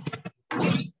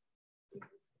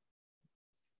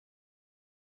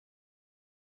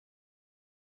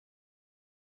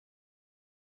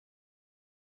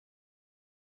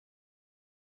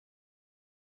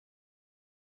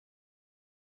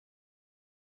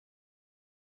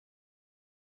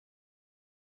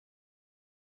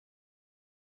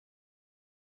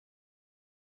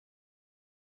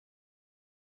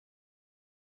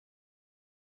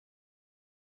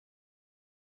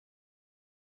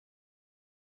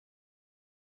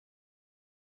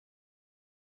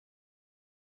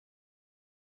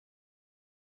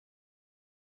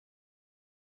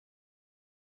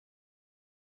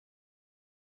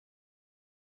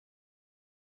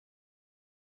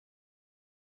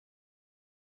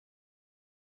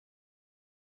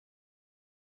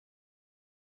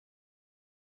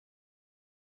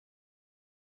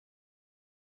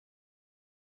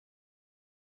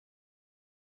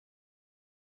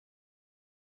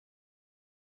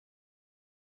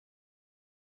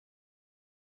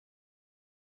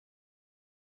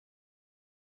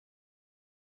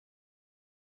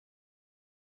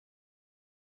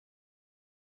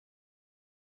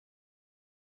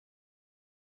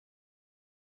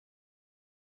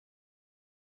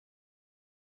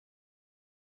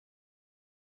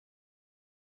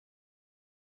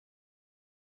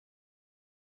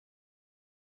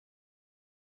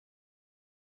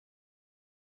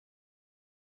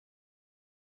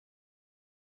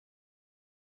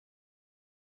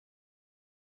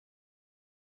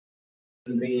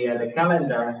 The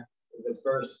calendar, the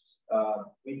first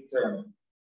midterm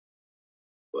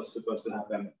was supposed to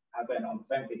happen on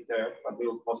 23rd, but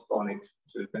we'll postpone it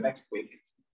to the next week,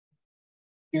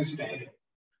 Tuesday,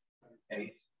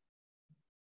 8,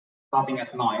 starting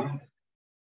at 9.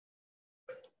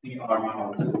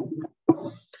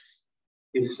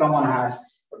 If someone has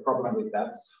a problem with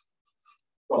that,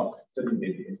 well, shouldn't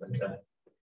be because that's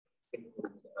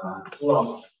a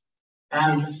slot.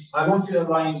 And I want to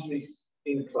arrange this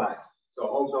in class. So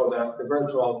also the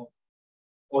virtual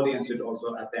audience should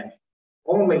also attend.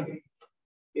 Only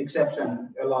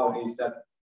exception allowed is that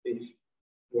if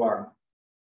you are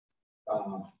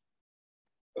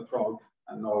abroad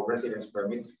and no residence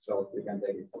permit, so we can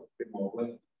take it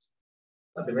remotely.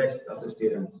 But the rest of the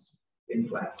students in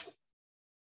class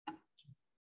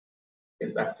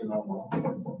get back to normal.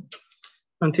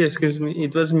 Auntie, excuse me,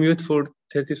 it was mute for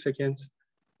 30 seconds.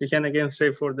 You can again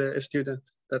say for the student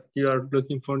that you are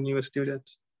looking for new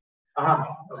students.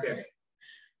 Okay.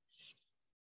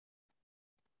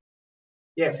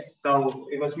 Yes, so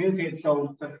it was muted,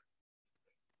 so just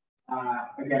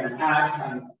again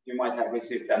add, and you might have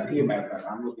received an email that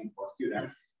I'm looking for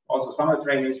students. Also, summer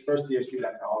trainees, first-year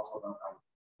students are also welcome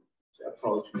to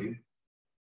approach me.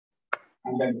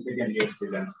 And then second-year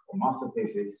students for master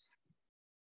thesis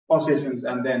positions,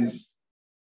 and then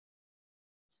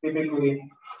typically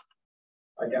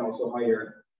I can also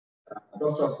hire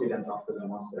doctoral students after the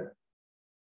master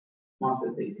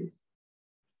thesis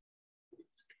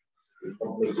is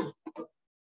completed.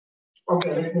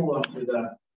 Okay, let's move on to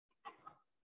the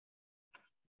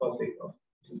topic of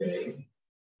today.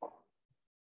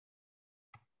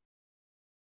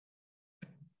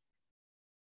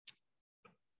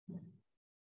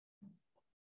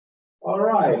 All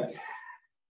right,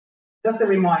 just a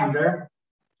reminder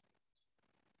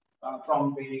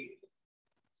from the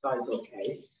SISO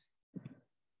case.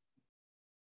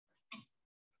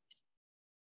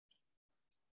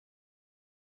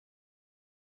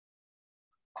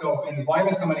 So in the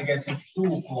wireless communication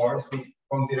 2 course, we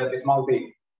consider this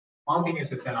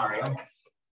multi-user scenario.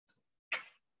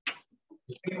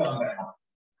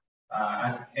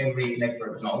 At every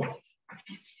network node.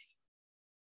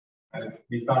 And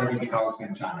we started with the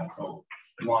Gaussian channel, so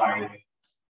y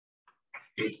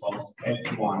equals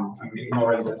h1, and we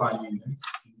ignore the time units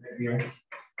here,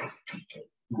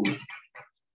 2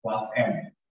 plus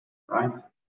n, right?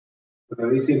 So the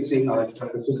received signal is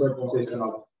just a superposition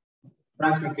of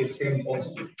transmitted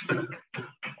symbols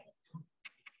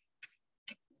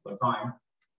for time,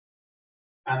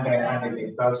 and then added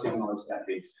the Gaussian noise that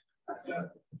is at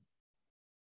the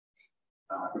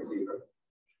receiver.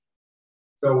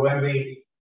 So when we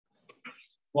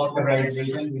plot the range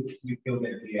region, we still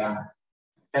get the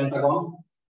pentagon,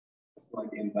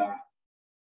 like in the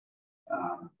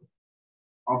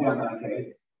Multiantenna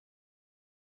case.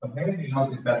 But maybe we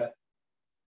notice that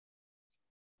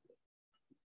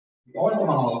the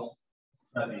orthogonal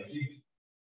strategy,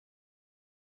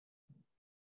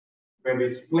 where we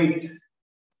split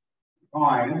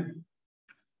time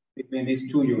between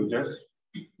these two users,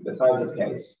 the size of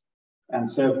case, and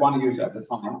serve one user at a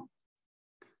time,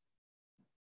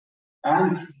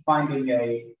 and finding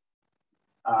a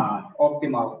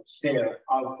optimal share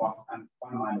alpha and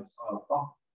 1 minus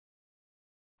alpha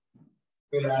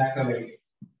will actually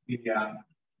be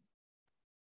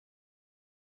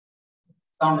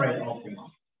sum rate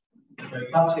optimal. So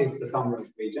it touches the sum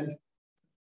rate region.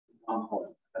 1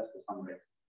 point, that's the sum rate.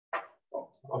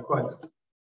 Of course,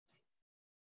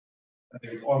 that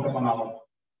is orthogonal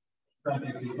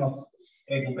strategy is not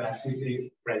able to achieve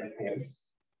these rate pairs.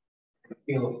 It's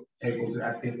still able to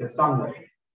achieve the sum rate.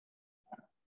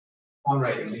 Sum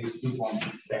rate in these 2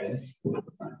 points cells.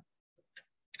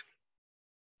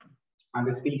 And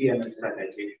the CDM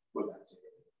strategy will achieve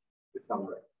the sum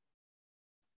rate.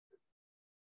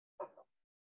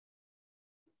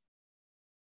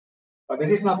 But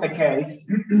this is not the case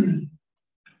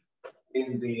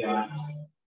in the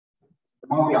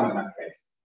Multiantenna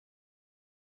case.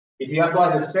 If you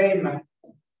apply the same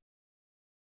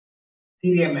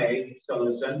TDMA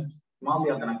solution,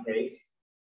 Multiantenna case,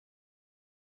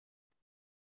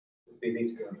 would be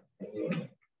this one.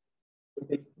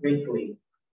 It's greatly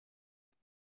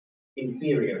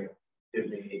inferior to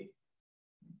the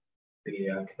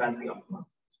capacity optimization.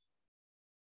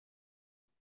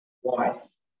 Why?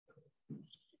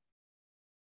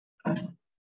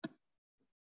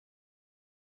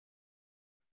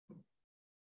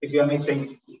 If you are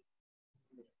missing,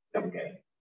 okay,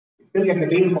 you still get the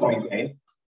beamforming gain,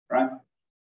 right?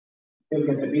 Still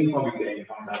get the beamforming gain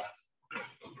from that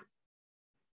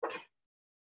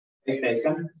base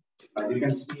station, but you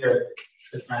can steer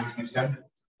the transmission,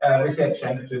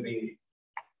 reception to the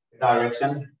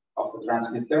direction of the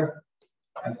transmitter,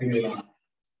 and similarly.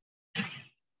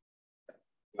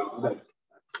 But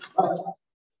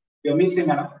you're missing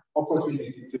an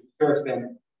opportunity to serve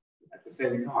them at the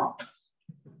same time.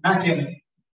 Imagine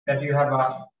that you happen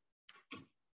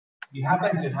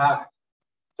to have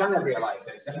channel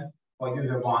realization for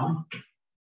user 1.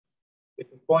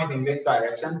 It's pointing this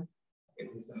direction.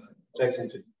 It is a projection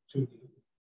to 2D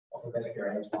of the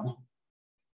vector H1.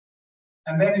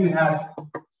 And then you have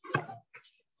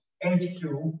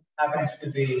H2 happens to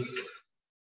be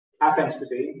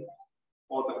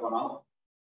orthogonal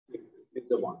with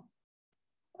the 1.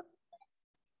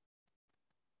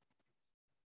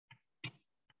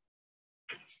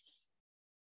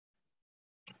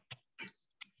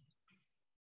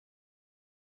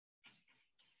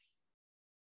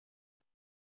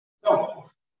 So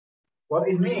what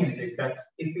it means is that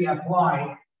if we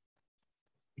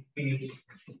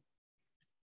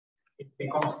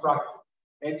construct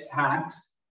H hat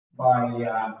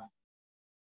by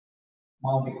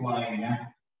multiplying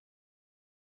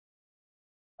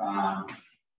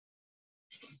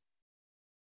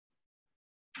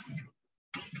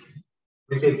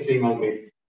received signal with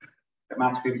the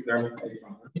match filter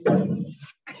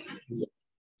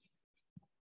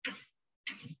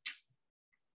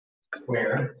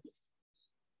where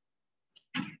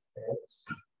x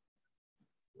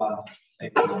plus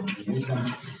x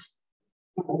division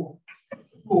 2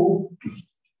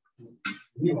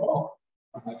 0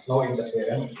 flow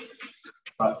interference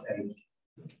plus a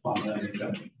 1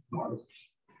 division noise.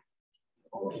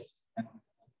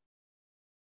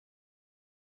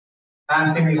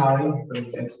 And similarly,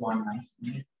 with x1 minus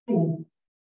 2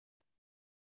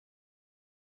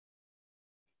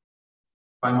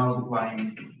 by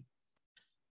multiplying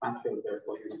match filter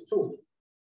for use 2.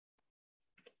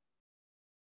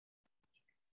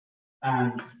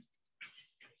 And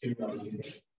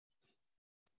similarly,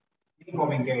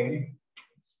 beamforming gain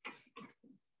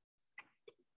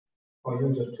for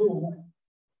user 2,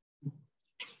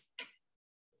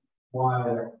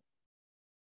 while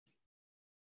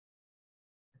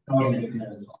ignoring the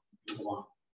user 1.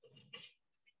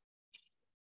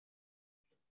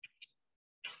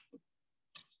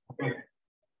 Okay.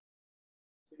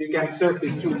 You can serve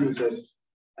these 2 users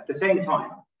at the same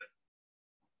time.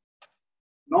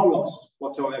 No loss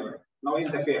whatsoever, no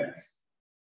interference.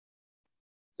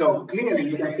 So clearly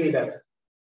you can see that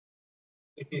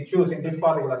if you choose, in this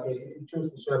particular case, if you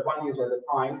choose to serve 1 user at a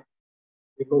time,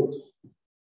 you lose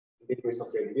the decrease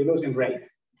of rate. You lose in rate,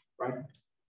 right?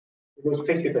 You lose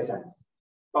 50%.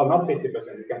 Well, not 50%,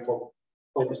 you can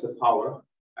focus the power.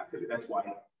 Actually, that's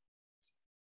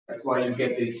why you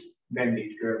get this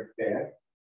bending curve there.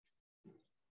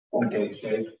 Concave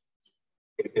shape.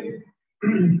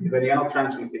 When you're not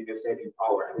transmitting, you're saving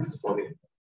power, and this is for the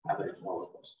average power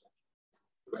cost.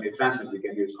 When you transmit, you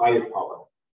can use higher power.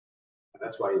 And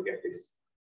that's why you get this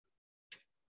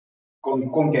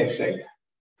concave shape.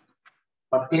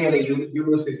 But clearly, you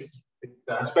lose this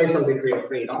spatial degree of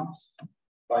freedom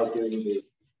by doing the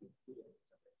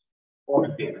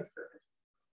PNS surface.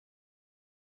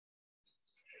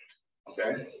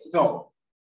 Okay, so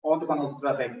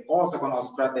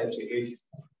orthogonal strategy is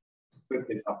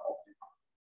strictly suboptimal.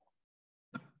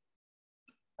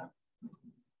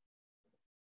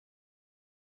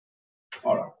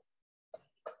 All right.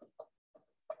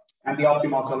 And the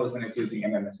optimal solution is using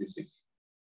MMS system.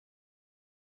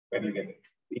 When you get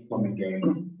incoming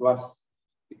gain plus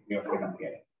your freedom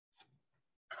gain.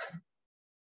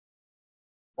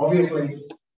 Obviously,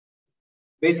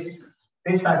 this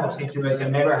type of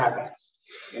situation never happens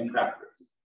in practice.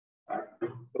 The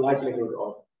likelihood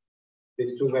of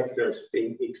these 2 vectors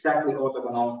being exactly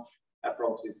orthogonal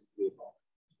approaches zero,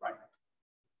 right?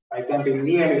 I can be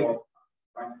nearly orthogonal,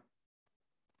 right?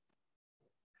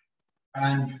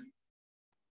 And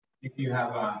if you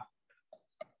have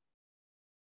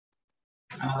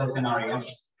another scenario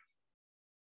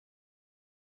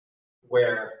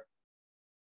where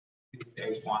this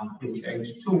is H1, this is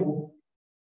H2,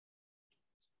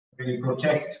 we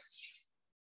project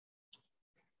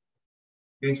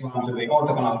this one to the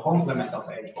orthogonal complement of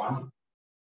H1,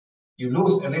 you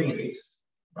lose a little bit,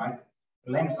 right?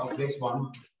 The length of this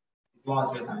one is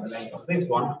larger than the length of this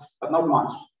one, but not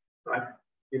much, right?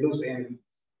 You lose in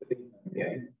the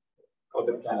gain or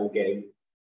the channel gain.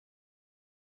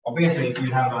 Obviously, if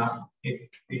you have if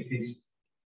these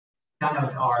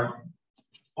channels are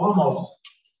almost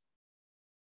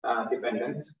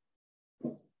dependent,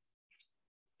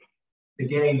 the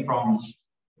gain from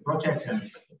the projection,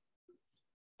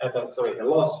 the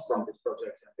loss from this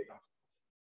projection becomes.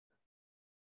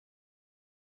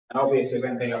 And obviously,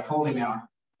 when they are holding out,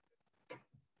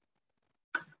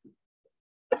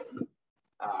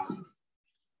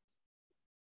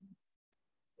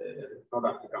 the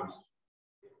product becomes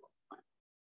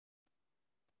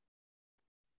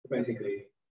basically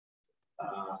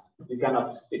you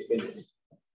cannot distinguish.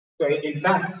 So in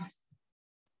fact,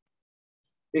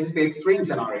 this is the extreme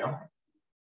scenario.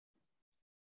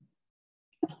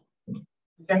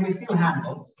 It can be still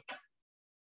handled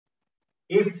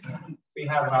if we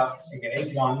have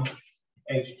H1,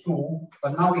 H2,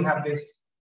 but now we have this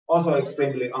also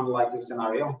extremely unlikely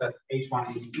scenario that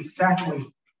H1 is exactly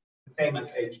the same as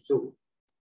H2.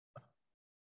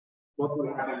 What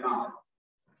will happen now?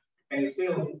 Can you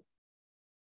still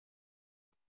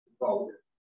vote?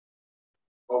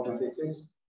 Open fixes.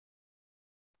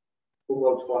 Who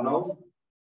votes for no?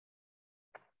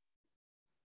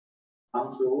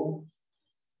 1, 2.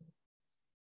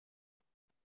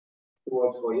 Who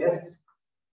votes for yes?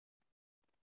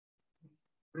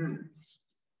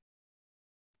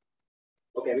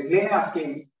 Okay, with linear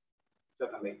scheme,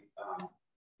 certainly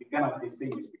you cannot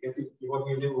distinguish because what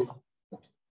you do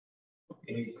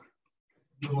is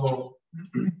you will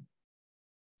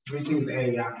receive a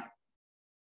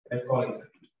let's call it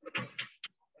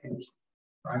H,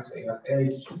 right? So you have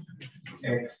H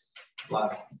x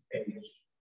plus H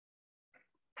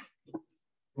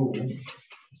 2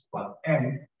 plus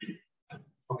n.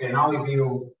 Okay, now if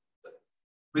you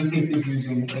receive this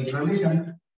using H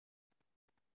revision,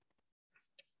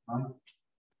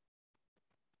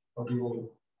 what you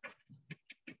will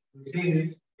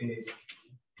receive is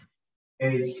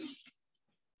H1,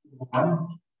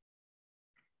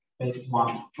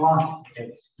 H1 plus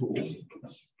H2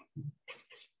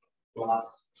 plus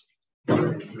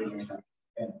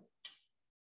n.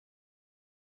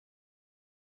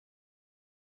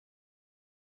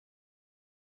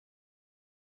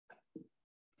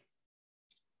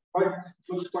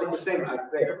 Looks quite the same as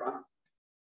there, right?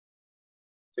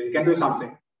 So you can do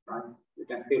something, right? You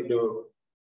can still do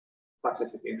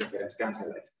successive interference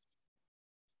cancellation.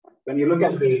 When you look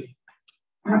at the,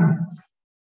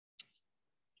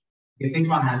 because this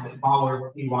one has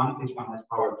power P1, this one has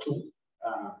power 2,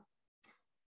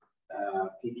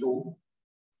 P2.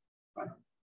 Right?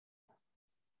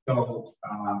 So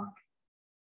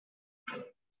it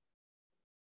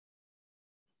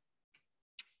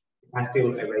has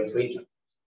still a rate region.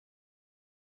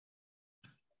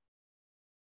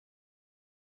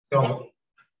 So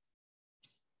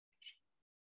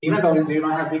even though you do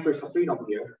not have degrees of freedom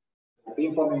here, the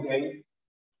informing gain,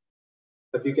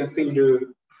 but you can still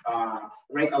do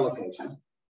rate allocation.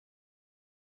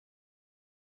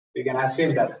 You can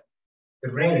assume that the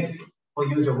rate for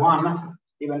user 1,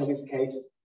 even in this case,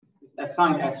 is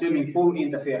assigned assuming full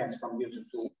interference from user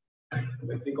 2.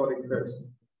 If we got it first.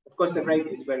 Of course, the rate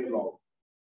is very low,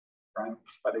 right?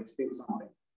 But it's still something.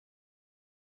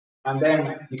 And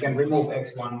then you can remove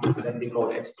x1 and then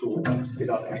decode x2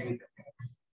 without any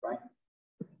interference, right?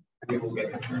 And you will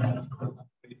get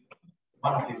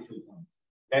one of these 2 points.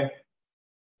 Okay.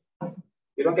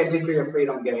 You don't get degree of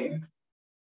freedom gain.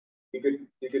 You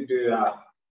could do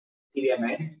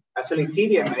TDMA. Actually,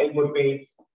 TDMA would be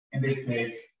in this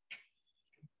case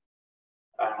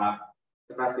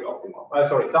capacity optimal.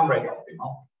 Sorry, some rate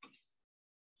optimal.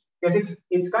 Because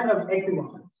it's kind of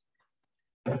equivalent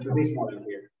to this model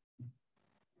here.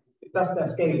 It's just a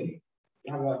scaling.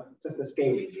 You have just a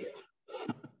scaling here.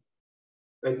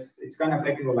 So it's kind of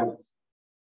equivalent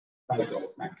size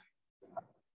of Mac.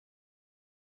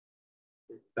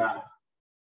 It's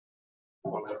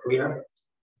more clear.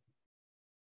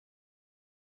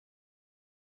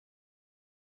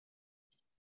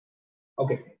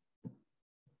 Okay.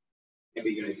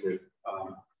 Maybe you need to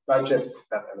digest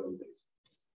that a little bit.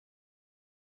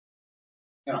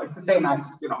 You know, it's the same as,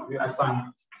 you know, you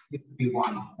assign this to be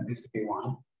 1 and this to be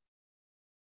 1.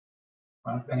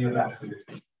 Right? Then you're left with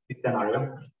this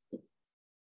scenario.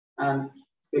 And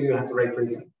still you have to rate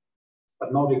region,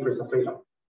 but no degrees of freedom.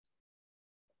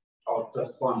 Or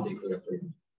just 1 degree of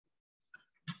freedom.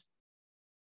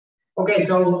 Okay,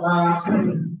 so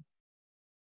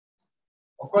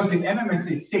of course with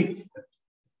MMSE 6,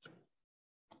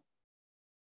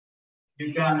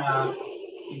 you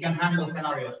can handle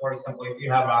scenarios. For example, if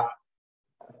you have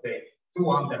let's say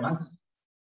 2 antennas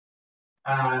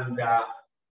and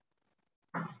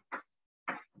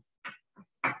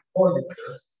 4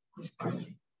 users.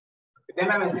 With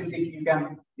MMSE 6,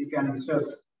 you can search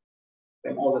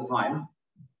them all the time.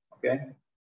 Okay.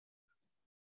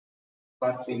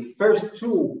 But the first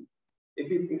 2, if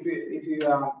you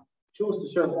choose to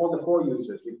serve all the 4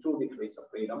 users with 2 degrees of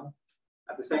freedom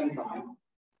at the same time,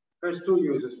 first 2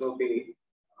 users will be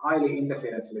highly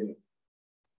interference limited.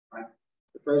 Right?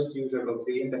 The first user will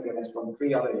see interference from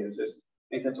 3 other users.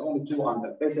 It has only 2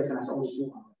 under. Base station has only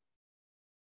 2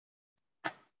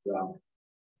 under.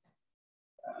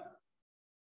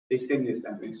 Distinguish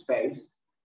them in space.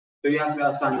 So you have to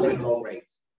assign very low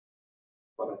rates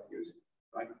for that user.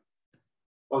 Right?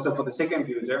 Also for the second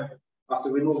user, after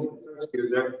removing the first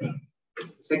user, the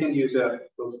second user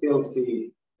will still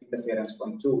see interference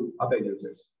from 2 other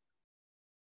users.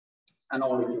 And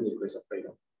only 2 degrees of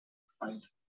freedom. Right?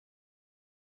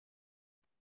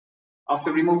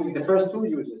 After removing the first 2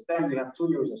 users, then you have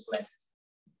 2 users left.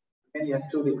 Then you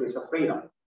have 2 degrees of freedom,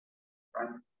 right?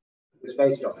 The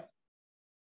space domain.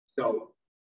 So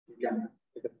you can,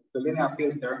 with the linear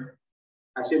filter,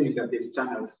 assuming that these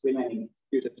channels, remaining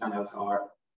user channels are,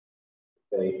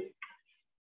 say,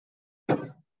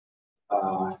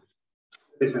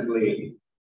 sufficiently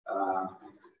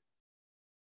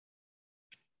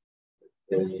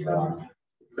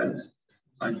different,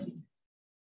 right?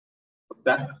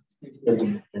 That?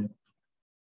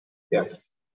 Yes.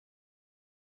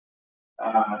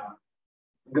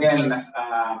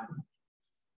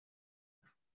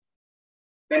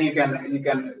 Then you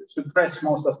can suppress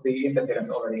most of the interference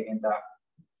already in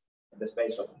the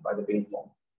space by the beamform.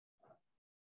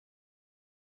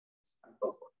 And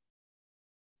so forth.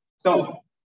 So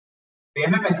the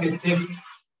MMSE 6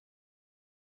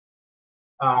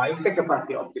 is the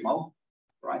capacity optimal,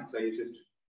 right? So you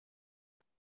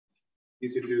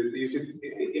should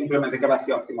implement the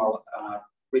capacity optimal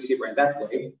receiver in that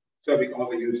way, serving all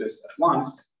the users at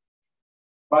once.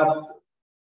 But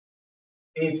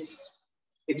it's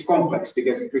complex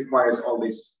because it requires all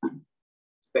these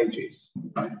stages,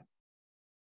 right?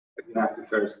 But you have to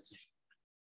first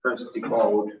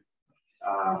decode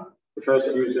the first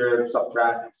user,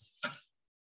 subtract,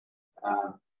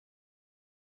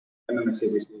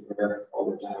 MMSE receiver,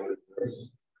 all the channel reverse,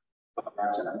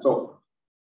 subtraction, and so forth.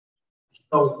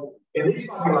 So in this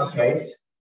particular case,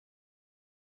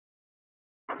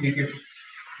 you could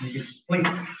split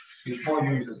these 4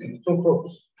 users into 2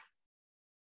 groups,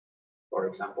 for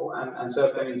example, and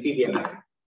serve them in TDM level.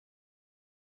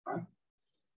 Right?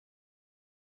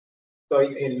 So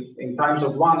in times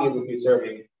of 1, you would be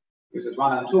serving users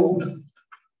 1 and 2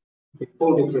 with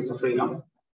full degrees of freedom,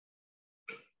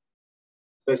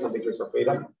 spatial degrees of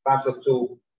freedom, times of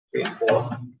 2, 3, and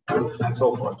 4, and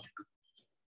so forth.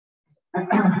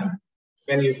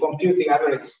 When you compute the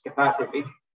average capacity,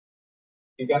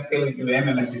 you can still do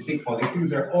MMSE sig for this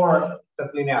user or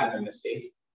just linear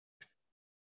MMSE.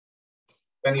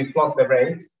 When you plot the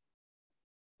rates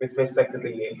with respect to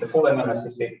the full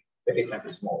MMSE sig, the difference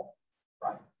is small,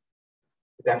 right?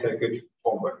 It's actually good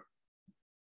homework.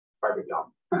 Write it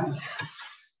down.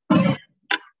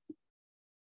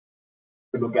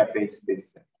 To look at this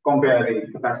compare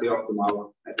the capacity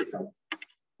optimal at this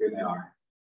linear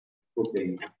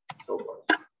grouping, so forth.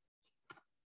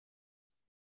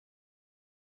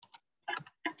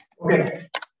 Okay.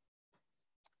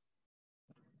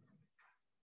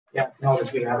 Yeah,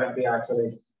 notice we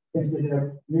actually, since this is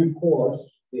a new course,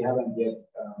 we haven't yet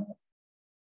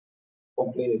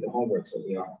completed the homework, so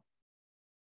we are.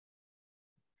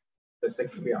 The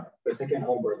second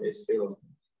homework is still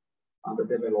under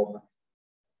development.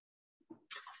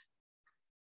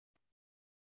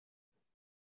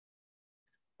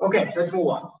 Okay, let's move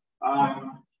on.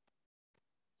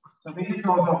 So this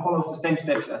also follows the same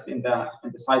steps as in the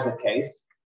Sizer case.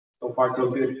 So far, so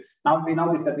good. Now we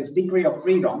notice that this degree of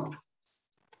freedom,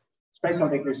 spatial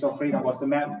degrees of freedom, was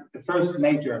the first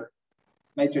major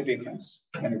difference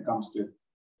when it comes to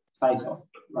Sizer,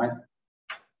 right?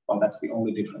 Well, that's the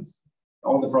only difference.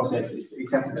 All the process is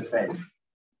exactly the same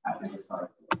as in the Sizer.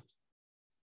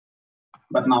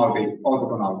 But now the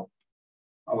orthogonal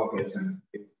allocation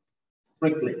is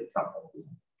strictly suboptimal.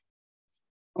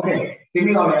 Okay,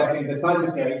 similarly as in the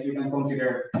Sizer case, you can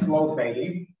consider flow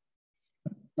fading.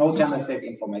 No channel state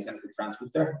information to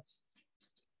transmitter.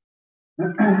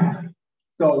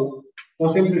 So for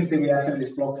simplicity, we assume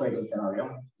this flow fading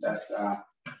scenario that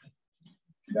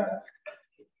the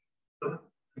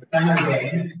channel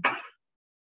gain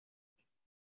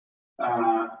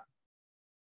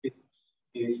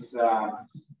is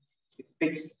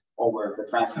fixed over the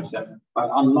transmission, but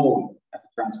unknown at the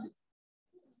transmitter.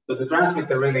 So the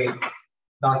transmitter really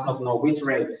does not know which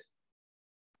rate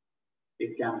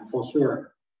it can for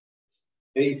sure.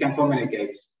 It can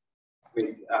communicate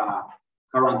with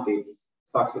guaranteed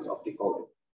success of decoding.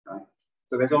 Right?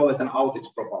 So there's always an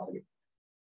outage probability.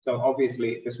 So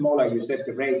obviously, the smaller you set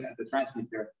the rate at the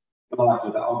transmitter, the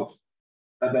larger the outage.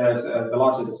 The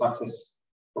larger the success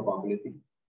probability,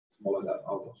 smaller the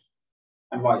outage,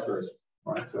 and vice versa.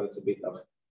 Right? So it's a bit of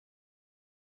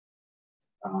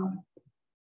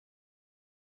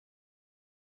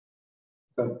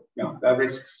so there are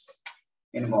risks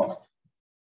involved.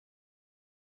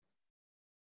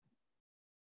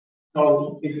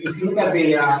 So if you look at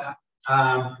the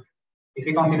if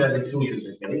you consider the 2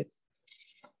 user case,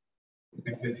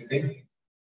 simplicity,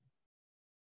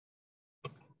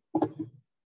 2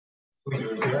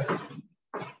 users.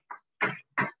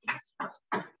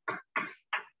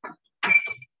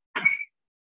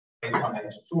 H1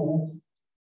 H2.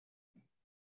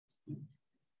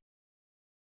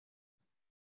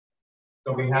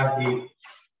 So we have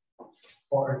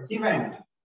for a given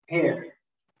pair,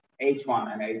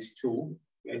 H1 and H2.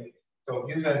 Okay? So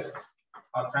users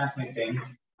are transmitting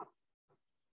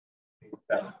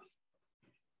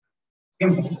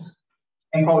symbols,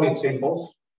 encoded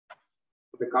symbols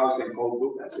to the Gaussian code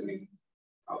book, assuming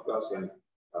Gaussian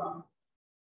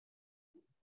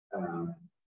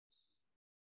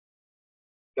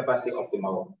capacity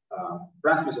optimal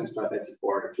transmission strategy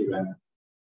for a given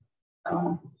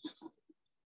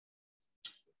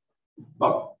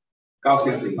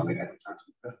Gaussian signaling at the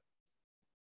transmitter.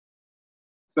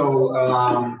 So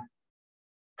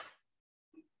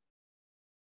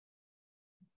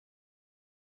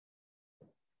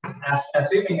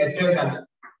assuming a certain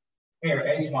pair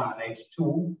H1 and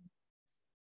H2,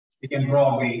 we can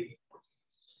draw the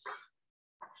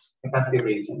capacity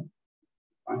region.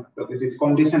 Right? So this is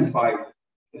conditioned by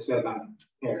a certain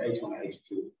pair H1 and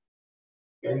H2.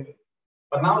 Okay.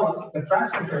 But now the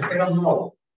transmitters, they don't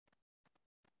know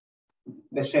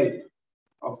the shape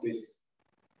of this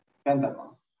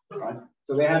pentagon, right?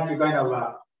 So they have to kind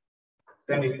of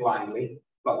semi-blindly,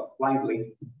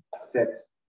 blindly set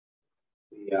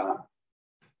the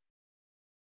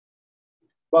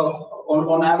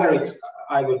on average,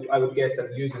 I would guess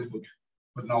that users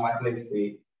would know at least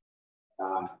the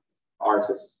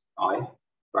RSSI,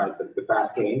 right? The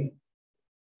path gain.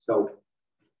 So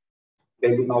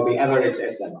they would know the average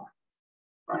SNR,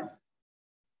 right?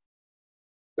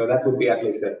 So that would be at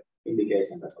least the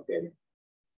indication that, okay,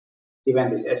 given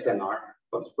this SNR,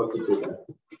 what's it do that?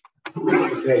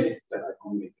 It's great that I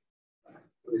communicate.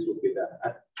 So this would be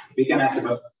that. We can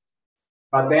assume,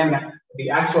 but then the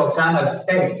actual channel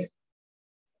state,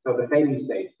 so the fading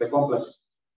state, the complex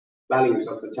values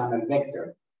of the channel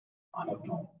vector are not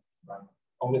known, right?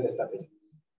 Only the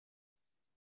statistics.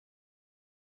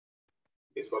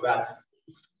 Because for that,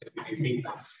 we need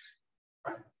that,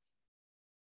 right?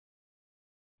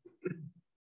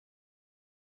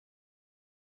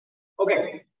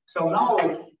 Okay, so now,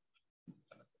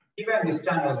 given this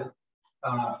channel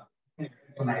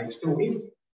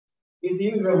H2, if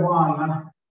user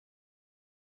 1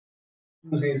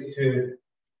 uses to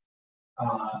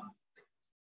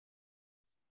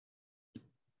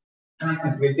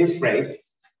transmit with this rate,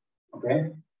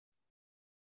 okay,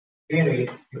 here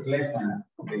it's less than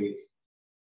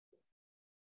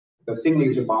the single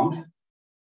user bound,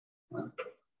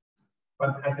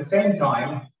 but at the same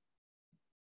time,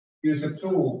 user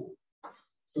 2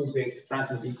 chooses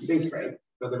transmitting to this rate,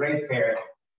 so the rate pair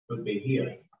would be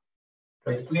here.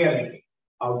 So it's clearly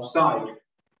outside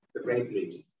the rate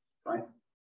region, right?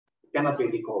 It cannot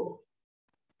be decoded,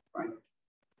 right?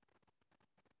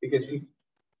 Because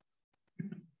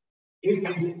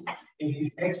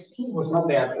if X2 was not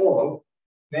there at all,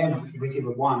 then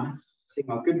receiver 1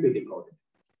 signal could be decoded.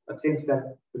 But since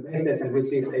that the base station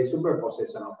receives a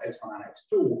superposition of X1 and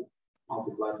X2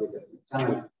 multiplied with the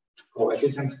channel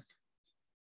coefficients,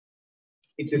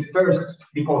 it should first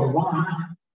decode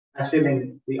 1,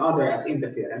 assuming the other as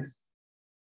interference,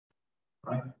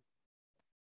 right?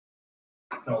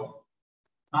 So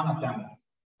none of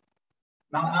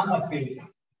these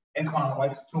X1 or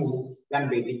X2 can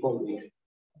be decoded,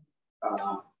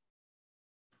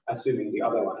 assuming the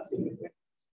other one is interference,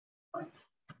 right?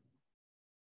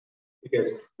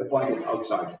 Because the point is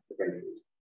outside the rate region.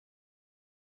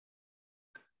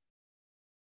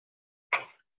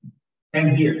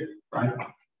 Same here, right?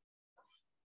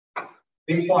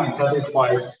 This point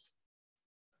satisfies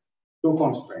 2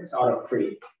 constraints out of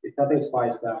 3. It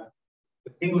satisfies the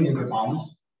single user bound,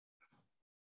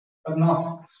 but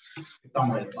not the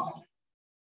sum rate bound,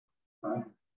 right?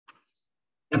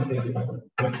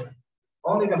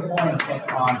 Only the points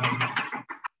that are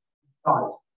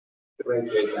inside the rate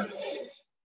region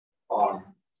are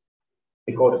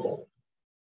decodable.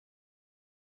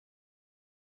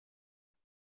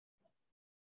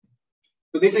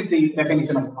 So this is the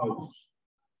definition of out.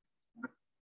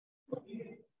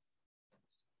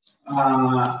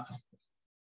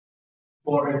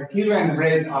 For a given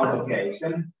rate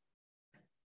allocation,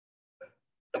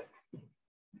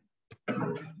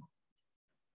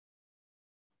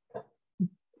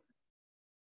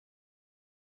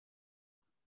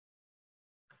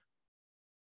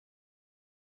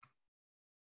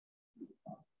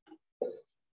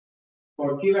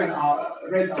 for given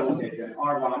rate allocation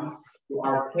R1 to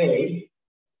Rk,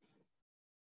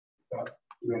 so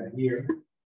given here,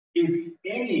 if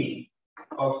any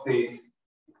of these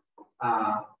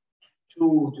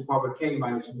 2 to power k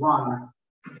minus 1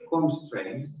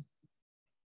 constraints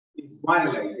is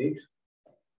violated,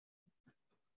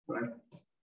 right?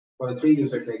 For the 3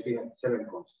 user case, we have 7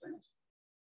 constraints.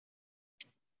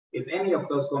 If any of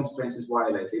those constraints is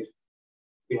violated,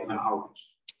 we have an outage.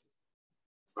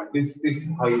 Right? This is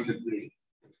how you should read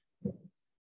it.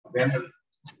 Okay?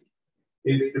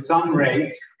 If the sum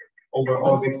rate over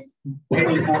all this,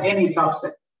 for any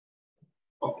subset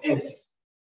of S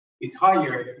is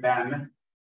higher than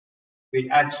the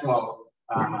actual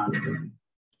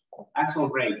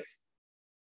rate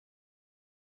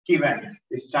given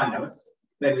these channels,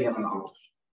 then we have an outage.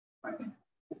 Right?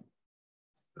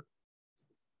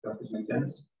 Does this make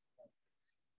sense?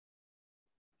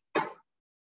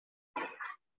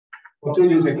 For 2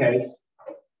 user case,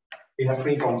 we have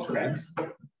 3 constraints.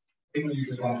 Single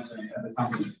user constraint and the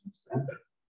sum user constraint.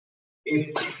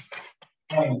 If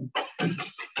n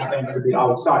happens to be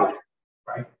outside,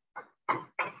 right?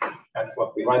 That's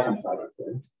what the right hand side is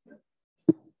saying.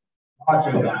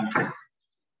 Larger than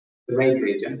the rate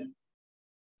region,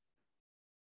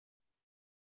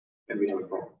 then we have a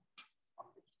problem.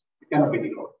 It cannot be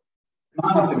decoded.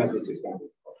 None of the messages can be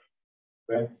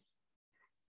decoded. Okay?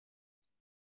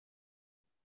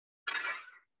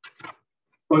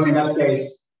 Because in that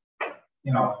case,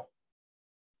 you know,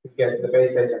 the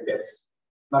base station gets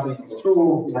nothing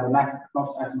true, we have not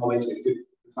acknowledged it to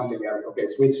something else. Okay,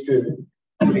 switch to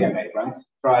DMA, right?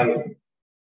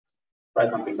 Try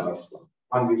something else.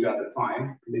 1 user at a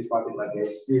time. In this particular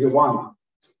case, user 1,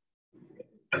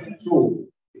 2,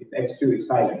 if X2 is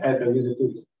silent, the user 2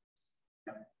 is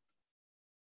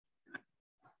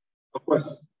Of course,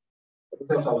 the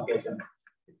resource allocation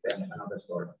is then another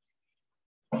story.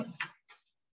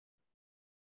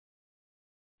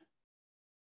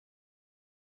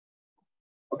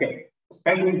 Okay,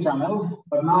 fading channel,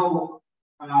 but now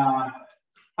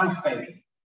transfading.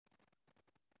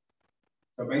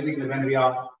 So basically, when we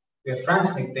are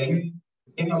transmitting,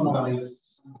 the signal model is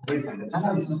written. The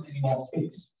channel is not anymore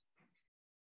fixed,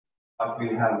 but we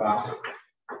have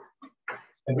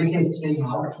the received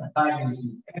signal, the timing is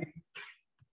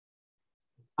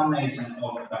combination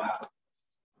of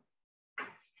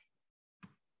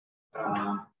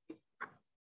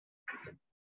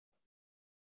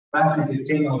transmitted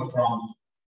signal from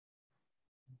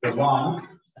the one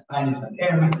minus an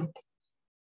m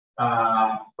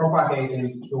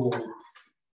propagating to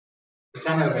the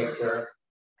channel vector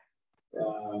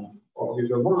of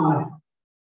user one,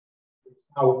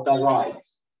 how derived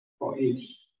for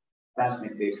each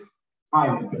transmitted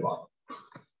time interval.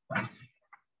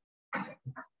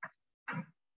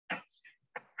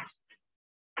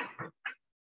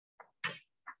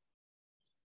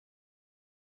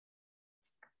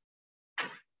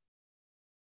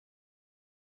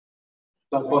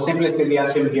 So for simplicity, we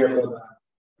assume here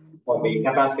for the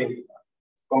capacity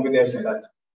computation that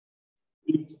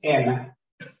each n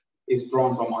is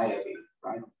drawn from IAB,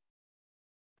 right?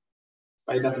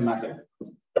 But it doesn't matter.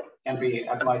 It can be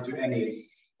applied to any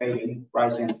fading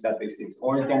Bayesian statistics,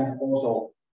 or it can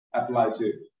also apply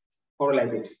to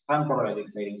correlated,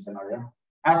 time-correlated fading scenario,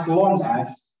 as long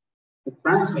as the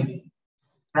transmitted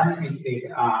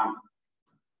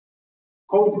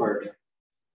code word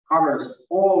covers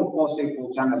all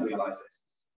possible channel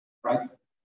realizations, right?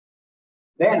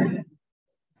 Then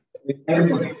with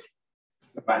every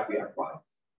capacity applies.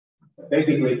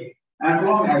 Basically, as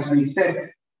long as we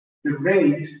set the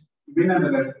rate,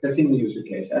 remember the single user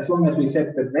case, as long as we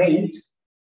set the rate,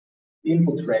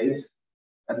 input rate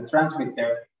at the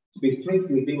transmitter to be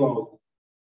strictly below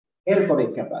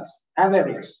ergodic capacity,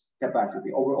 average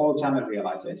capacity over all channel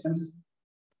realizations,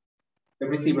 the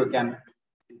receiver can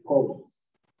decode.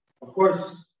 Of course,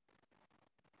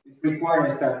 this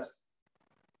requires that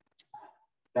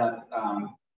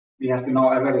we have to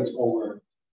know average over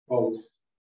both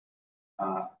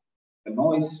the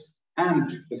noise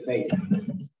and the fade,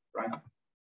 right?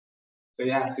 So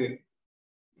you have to,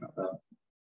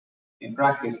 in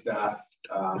practice, the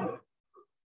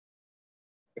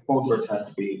code words has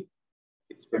to be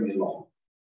extremely long,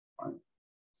 right?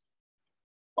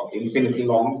 Or infinitely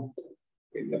long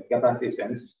in the capacity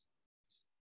sense.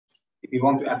 If you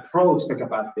want to approach the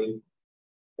capacity,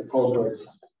 the code words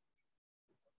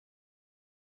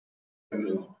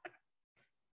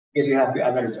because you have to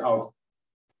average out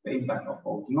the impact of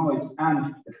both noise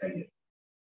and the failure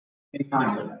in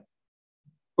time with that.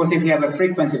 Of course, if you have a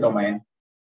frequency domain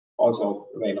also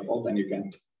available, then you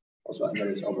can also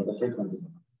average over the frequency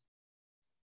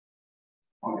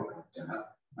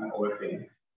overfitting.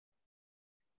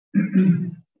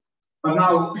 But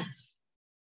now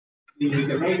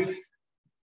the rate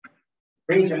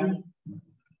region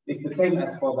is the same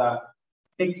as for the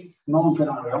fixed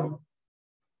non-scenario,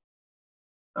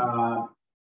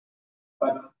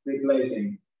 but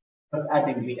replacing, just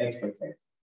adding the expectation.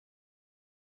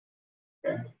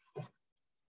 Okay,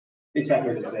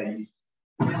 exactly the same.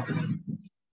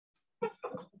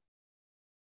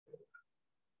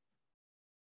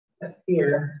 That's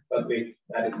here, but with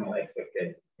additional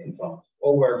expectation in front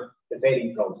over the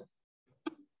fading process.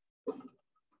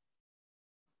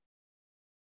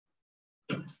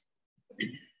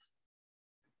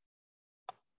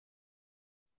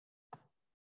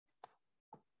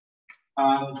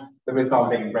 And the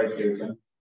resulting rate fusion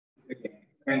is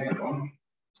again,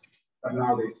 but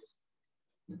now this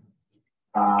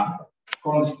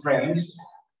constraints,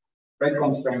 rate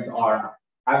constraints are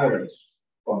average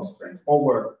constraints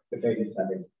over the fading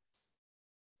statistics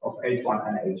of H1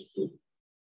 and H2.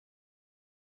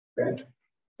 Okay.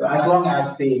 So as long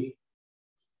as the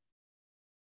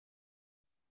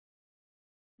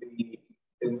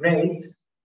rate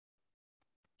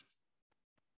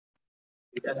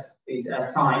is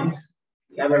assigned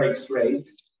the average rate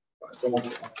from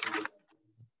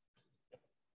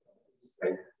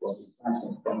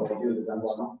both users and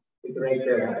whatnot. If the rate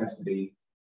here happens to be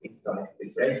inside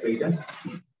this rate region,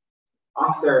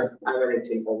 after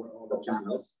averaging over all the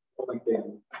channels,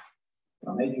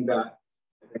 making the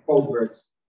code words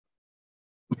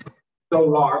so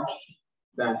large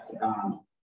that,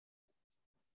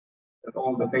 that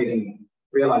all the fading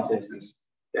realizations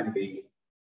can be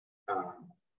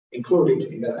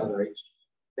included in that average,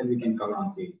 then we can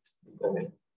guarantee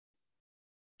encoding.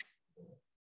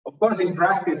 Of course, in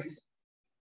practice,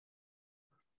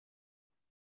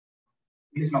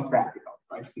 This is not practical,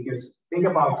 right? Because think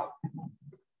about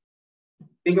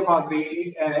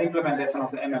the implementation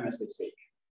of the MMS state.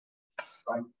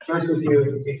 Right. First, if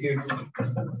you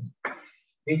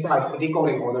decide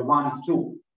decoding order 1,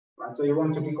 2, right? So you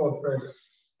want to decode first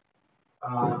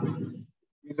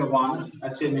user 1,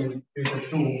 assuming user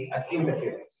 2 as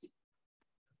interference.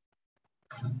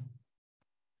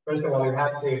 First of all, you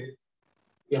have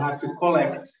to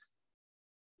collect.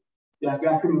 You have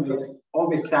to accumulate all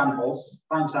these samples,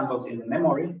 time samples in the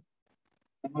memory.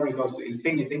 Memory goes to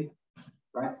infinity,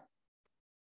 right?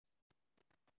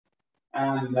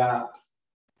 And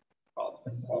well,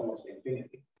 almost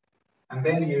infinity. And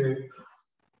then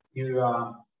you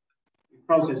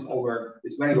process over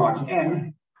this very large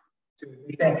N to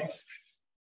detect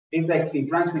the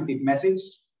transmitted message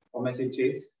or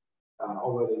messages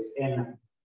over this N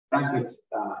transmit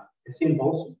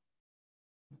symbols.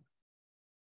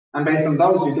 And based on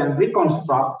those, you can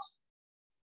reconstruct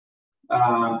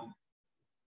the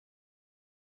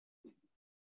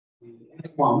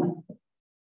X1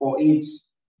 for each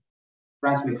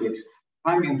transmitted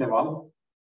time interval,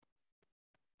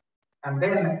 and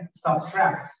then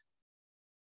subtract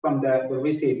from the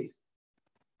received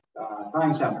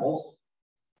time samples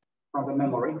from the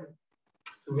memory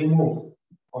to remove.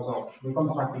 Also,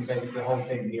 reconstructing basically the whole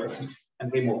thing here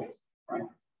and remove it, right?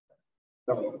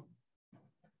 So,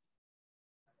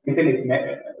 infinite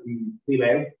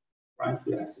delay, right?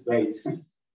 You have to wait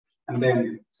and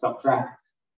then subtract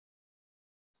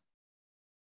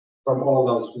from all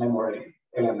those memory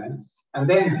elements, and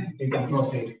then you can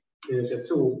proceed to user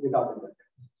 2 without interference.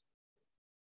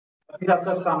 These are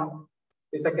just some,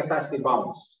 these are capacity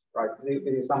bounds, right? This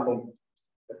is something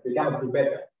that we cannot do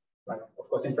better, right? Of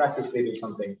course, in practice, we do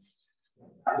something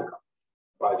practical,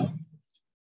 right?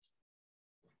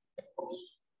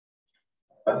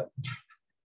 But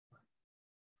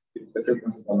the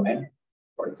frequency domain,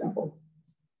 for example,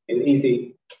 it's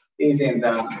easy in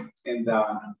the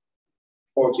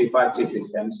 4G, 5G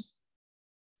systems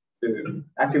to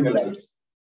accumulate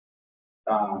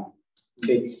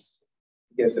bits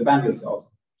because the bandwidths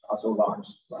are so large,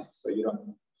 right? So you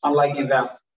don't, unlike in the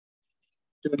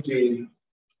 2G,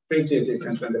 3G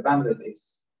systems when the bandwidth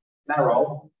is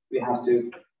narrow, we have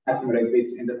to accumulate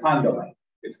bits in the time domain,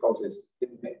 which causes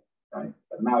delay, right?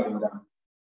 But now in the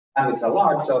bandwidths are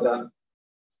large, so that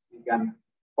you can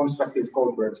construct these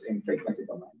code words in frequency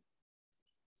domain,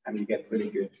 and you get really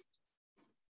good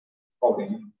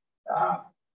coding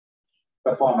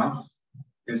performance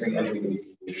using LEDs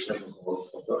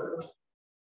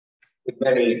with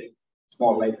very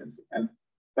small latency and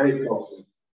very closely.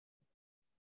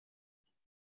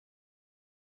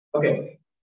 Okay.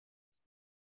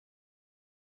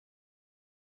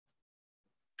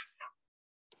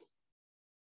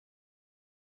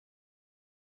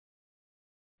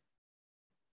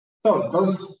 So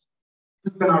those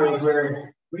two scenarios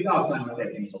were without time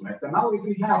setting information. So now if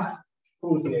we have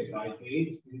full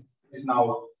CSIP, is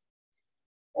now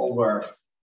over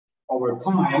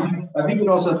time, but we could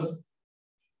also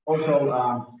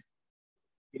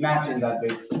imagine that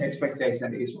this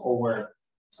expectation is over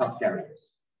subcarriers,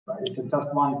 right? It's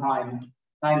just one time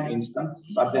instant,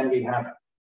 but then we have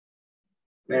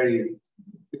very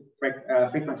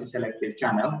frequency selective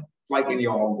channel, like in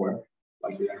your homework,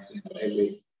 like you actually have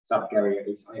every subcarrier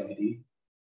is IID.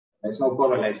 There's no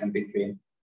correlation between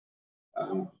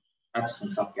actions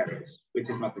and subcarriers, which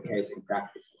is not the case in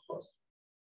practice, of course.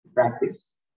 In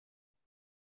practice,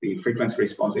 the frequency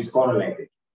response is correlated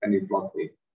when you plot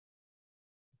the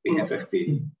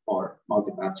FFT or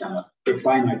multi-path channel with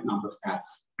finite number of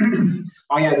paths.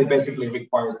 IID basically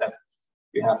requires that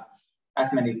you have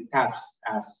as many tabs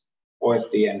as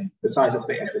OFD and the size of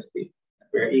the FFT,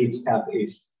 where each tab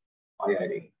is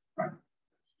IID, right?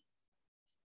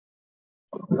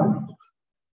 Some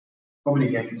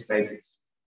communication spaces.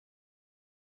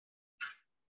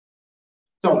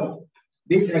 So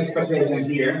this expectation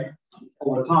here is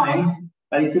over time,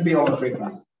 but it could be over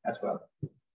frequency as well.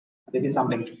 This is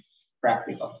something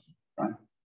practical, right?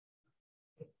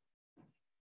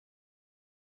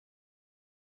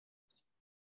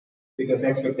 Because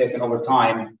expectation over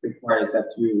time requires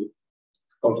that you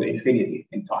go to infinity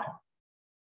in time,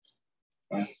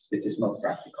 right? This is not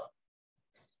practical.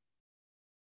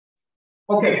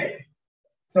 Okay,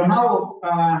 so now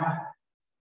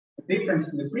the difference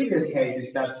in the previous case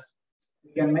is that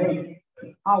we can make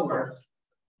the power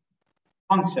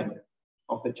function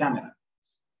of the channel.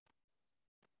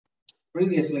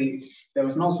 Previously, there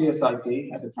was no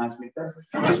CSIT at the transmitter.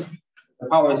 The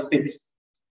power is fixed.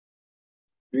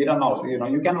 We don't know.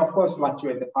 You can of course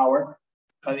fluctuate the power,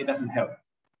 but it doesn't help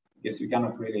because you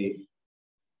cannot really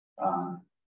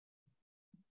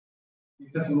you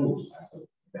just lose actually in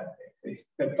that case. It's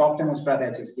the optimal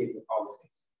strategy is keep all of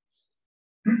this.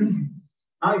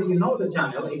 Now, if you know the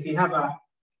channel, if you have a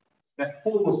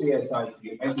full CSI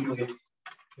view, basically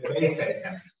the base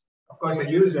station, of course, the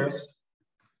users,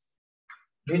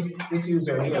 this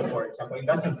user here, for example, it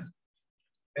doesn't.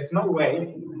 There's no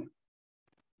way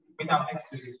without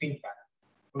explicit feedback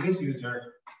for this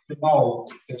user to know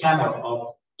the channel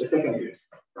of the second user,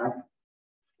 right?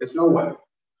 There's no way.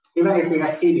 Even if we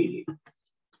have TDD.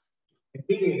 In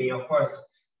TDD, of course,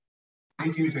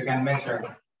 this user can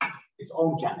measure its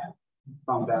own channel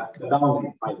from the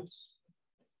downlink pipes.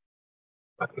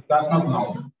 But it does not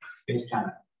know this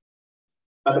channel.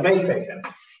 But the base station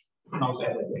knows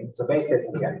everything. So base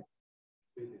station can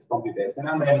do this computation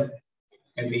and then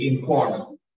maybe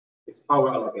inform its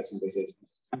power allocation decisions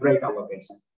and rate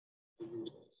allocation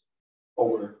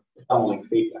over the downlink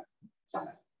feedback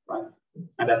channel, right?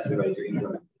 And that's the way to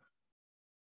implement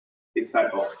this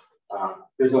type of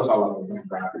resource allocation in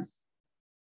practice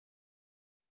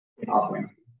in uplink.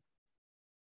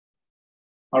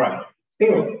 All right.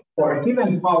 Still, for a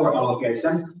given power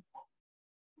allocation,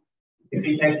 if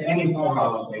we take any power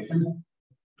allocation,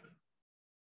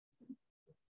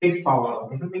 fixed power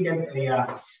allocation, we get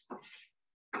a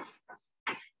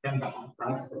pentagon,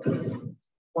 right?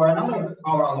 For another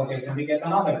power allocation, we get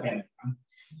another pentagon,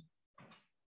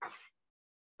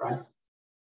 right?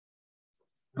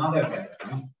 Another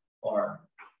pentagon, or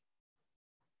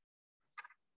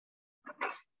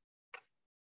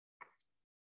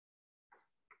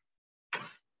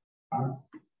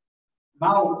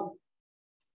now,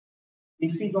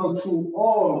 if we go through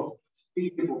all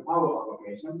feasible power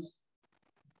allocations,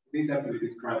 these have to be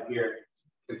described here,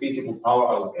 the feasible power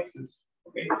allocations.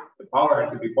 Okay, the power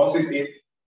has to be positive,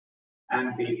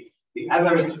 and the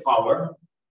average power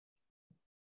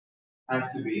has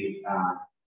to be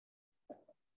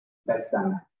less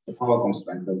than the power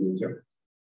constraint per user.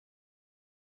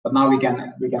 But now we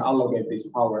can allocate this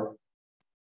power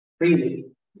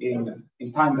freely in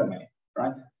time domain,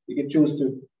 right? We can choose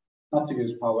to not to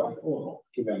use power at all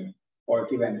given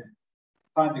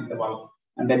time interval,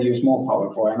 and then use more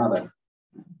power for another,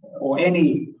 or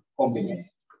any combination.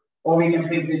 Or we can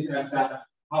think this as a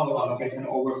power allocation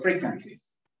over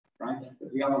frequencies, right?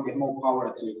 We allocate more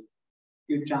power to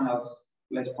good channels,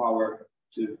 less power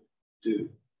to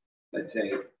let's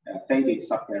say faded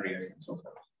subcarriers and so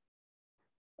forth.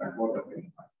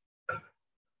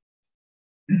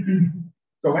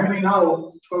 So when we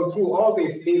now go through all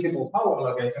these feasible power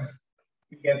allocations,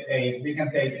 we can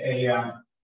take a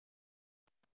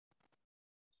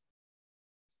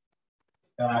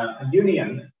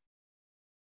union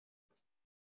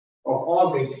of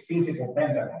all these feasible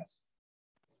pentagons.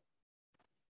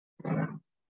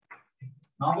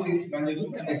 Now, when we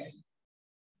look at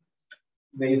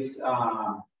this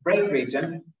break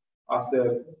region of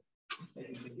the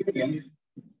union,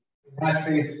 it has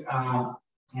these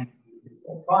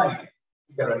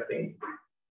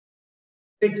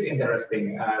six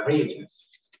interesting regions.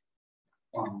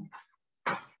 1,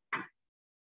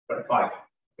 5.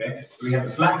 Okay, we have a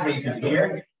flat region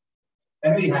here,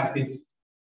 then we have this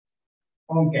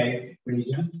concave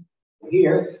region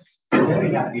here, and then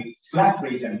we have the flat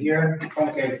region here,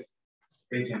 concave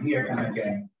region here, and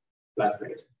again flat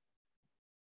region.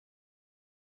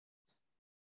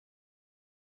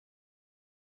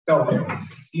 So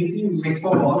if you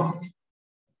recall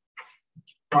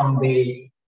from the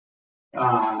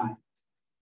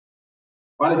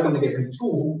wireless communication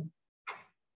 2,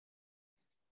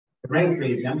 the break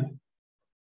region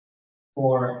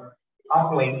for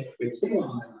uplink with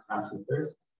signal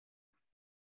transmitters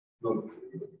look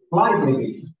slightly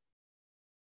different.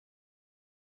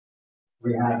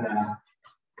 We had a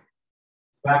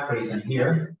flat region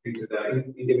here due to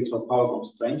the individual power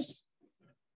constraints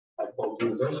at both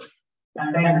users,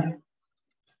 and then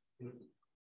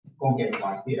concave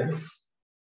part here.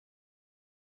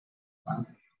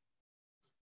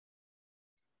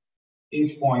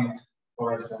 Each point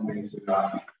corresponding to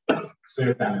a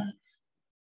certain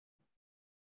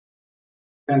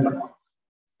pentagon,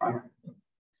 right?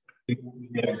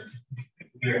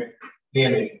 Here,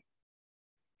 clearly,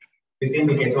 this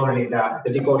indicates already that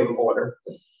the decoding order.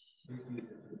 We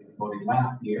decoded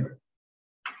last year.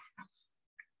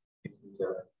 This is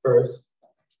the first.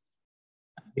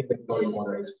 Here the decoding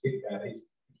order is figured.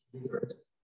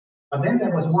 But then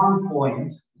there was one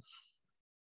point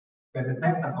where the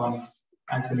pentagon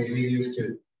actually reduced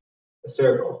to a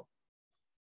circle.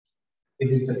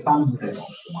 This is the sum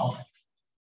optimal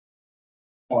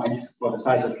point for the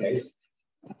sizer case.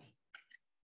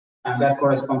 And that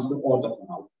corresponds to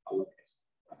orthogonal allocation.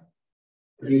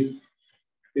 This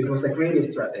was the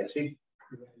greatest strategy.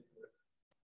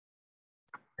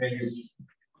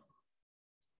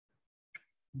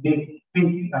 Big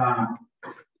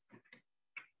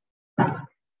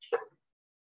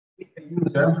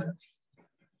user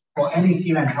for any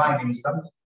given time instant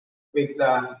with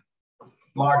the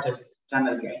largest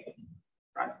channel gain.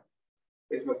 Right.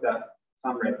 This was the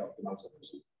sum rate optimal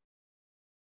solution.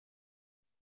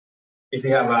 If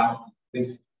you have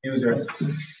these users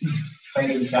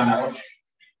trading channel,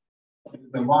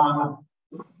 user 1,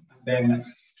 and then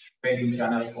trading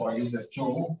channel for user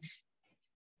 2,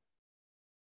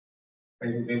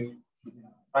 basically it's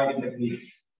fighting the peaks.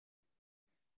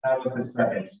 That was the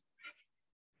strategy.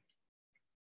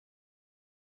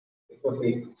 It was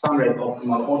the sum rate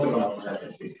optimal orthogonal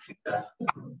strategy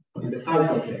in the size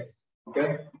of this.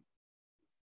 Okay.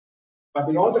 But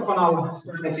the orthogonal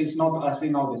strategy is not, as we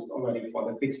noticed already,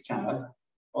 for the fixed channel.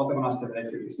 Orthogonal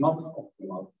strategy is not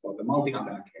optimal for the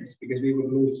multi-antenna case because we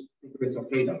would lose degrees of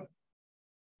freedom.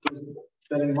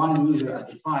 Selling one user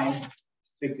at a time,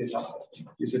 strictly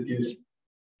suboptimal. You should use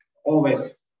always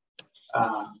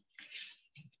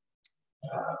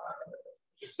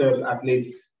serve at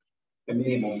least the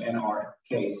minimum NR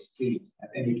case speed at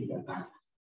any given time.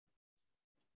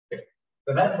 Okay.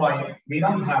 So that's why we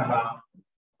don't have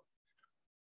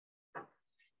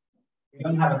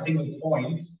a single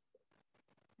point.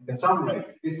 The sum rate,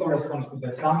 this corresponds to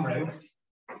the sum rate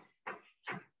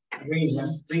region,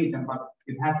 but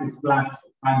it has this black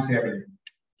time sharing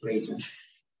region.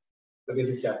 So this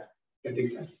is the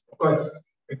difference. Of course,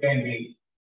 again, we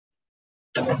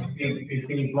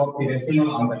see block with a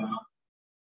single antenna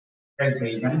rate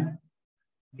region.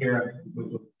 Here we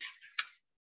will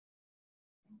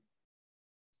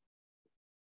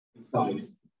solid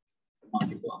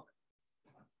multiply.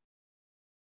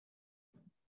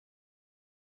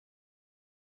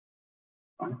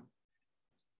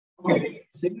 Okay,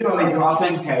 similarly to our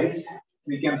case,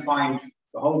 we can find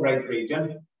the whole rate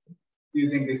region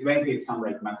using this weighted sum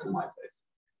rate maximizers.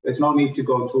 There's no need to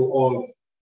go through all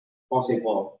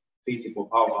possible feasible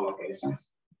power allocations.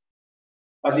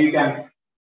 But you can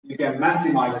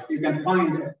maximize, you can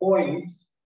find a point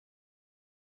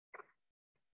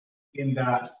in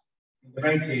the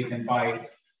rate region by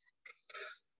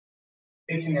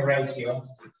fixing a ratio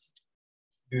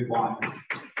mu1,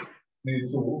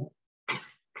 mu2.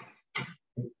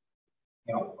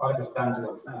 Either standard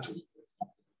or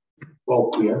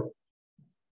slope here.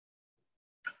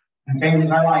 And change the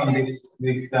line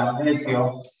this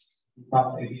ratio.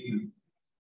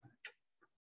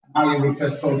 Now you will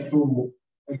just go through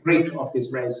a grid of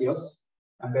these ratios,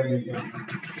 and then you can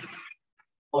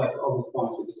collect all the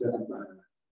points with a certain parameter.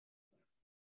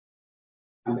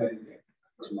 And then you get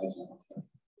approximation of that.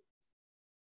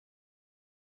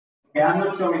 Okay, I'm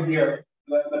not showing here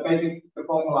the basic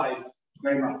formula is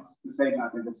very much the same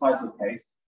as in the size of case.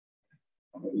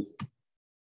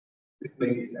 This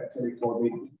link is actually for the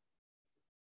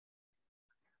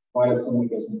wireless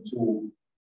communication two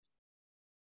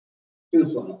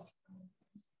zones.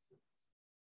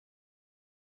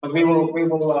 But we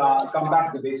will come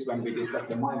back to this when we discuss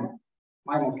the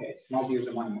MIMO case,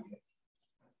 multi-user MIMO case.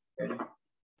 Okay.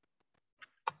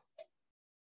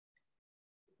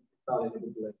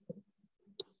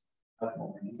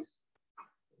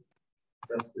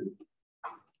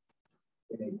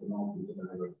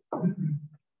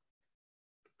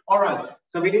 All right,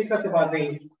 so we discussed about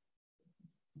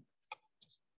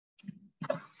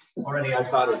already I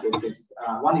started with this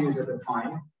one user at a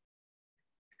time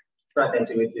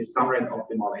strategy, which is sum rate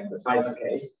optimal in the size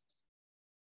case,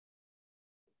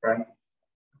 right?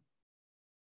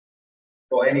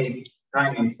 For any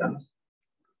time instant,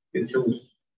 you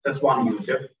choose just one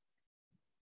user,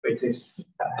 which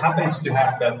happens to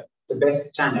have the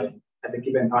best channel at the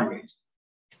given time instant.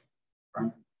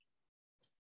 Right?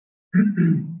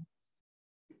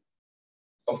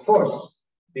 Of course,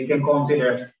 we can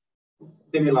consider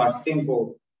similar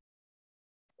simple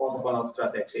orthogonal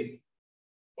strategy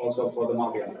also for the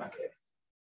multi-antenna case.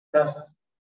 Just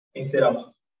instead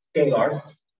of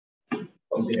scalars,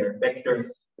 consider vectors,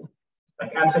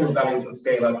 like absolute values of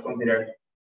scalars, consider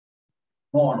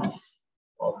norms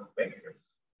of vectors.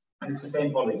 And it's the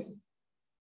same policy.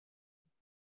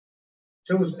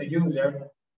 Choose a user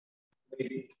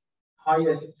with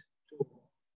highest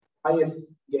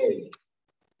gain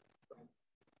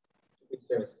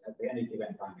at any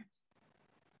given time.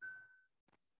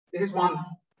 This is one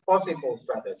possible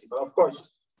strategy, but of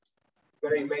course,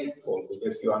 very wasteful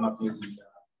because you are not using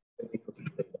the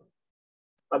data.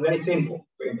 But very simple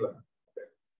to implement. Okay.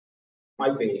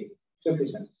 Might be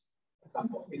sufficient at some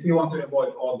point. If you want to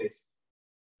avoid all this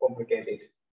complicated.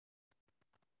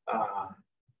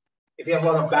 If you have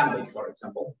a lot of bandwidth, for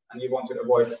example, and you want to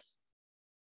avoid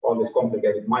all this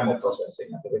complicated minor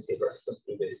processing at the receiver, just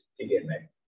do this TDMA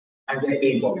and get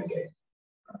beamforming.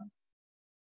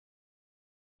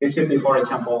 This should be, for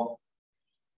example,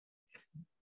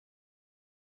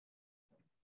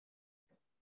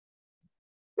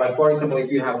 like for example,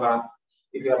 if you're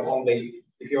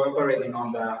operating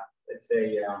on the, let's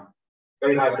say,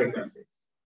 very high frequencies,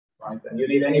 right? And you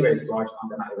need anyways large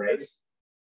antenna arrays,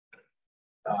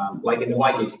 like in the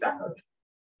YG standard,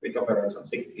 which operates on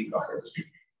 60 gigahertz.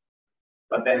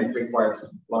 But then it requires a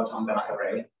large antenna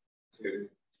array to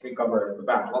recover the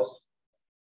band loss.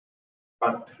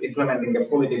 But implementing a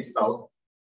fully digital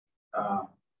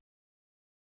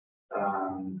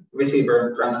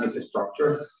receiver transmitter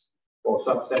structure for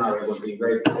such scenario would be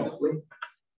very costly.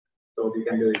 So what you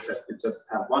can do is that you just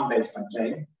have one baseband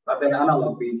chain, but then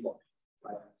analog beamforming.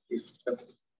 Like it's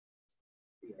just,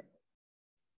 yeah.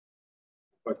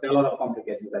 But there are a lot of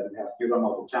complications that you have. You don't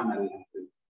know the channel, you have to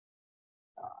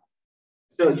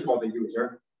search for the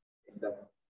user in the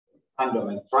handle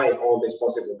and try all these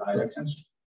possible directions.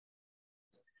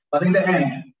 But in the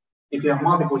end, if you have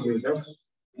multiple users,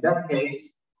 in that case,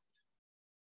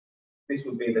 this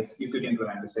would be this, you could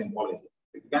implement the same policy.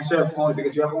 If you can serve only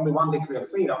because you have only one degree of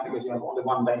freedom, because you have only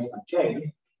one baseband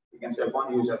chain, you can serve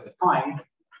one user at a time.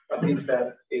 But if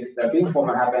the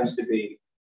beamformer happens to be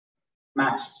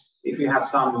matched, if you have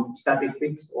some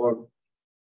statistics or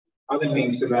other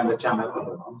means to run the channel, I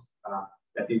don't know,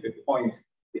 that you could point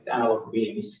these analog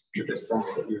beams to the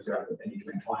strongest user at any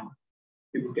given time,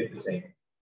 you would get the same.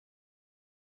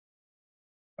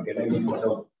 Okay, let me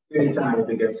also do this scenario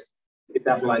because it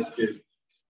applies to,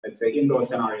 let's say, indoor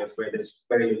scenarios where there's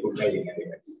very little grading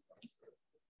anyways.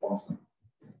 Awesome.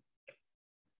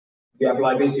 If you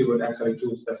apply this, you would actually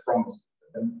choose the strongest,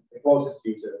 the closest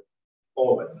user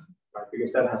always, right?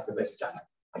 Because that has the best channel.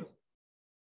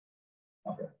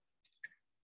 Okay.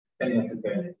 Then you have to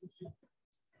compare this.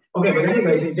 Okay, but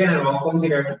anyways, in general,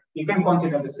 you can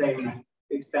consider the same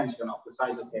extension of the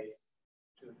size of case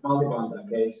to multi-bundle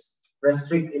case,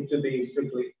 restrict it to be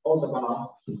strictly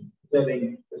orthogonal,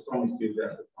 serving the strongest user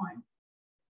at the time.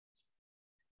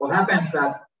 What happens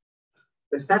that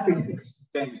the statistics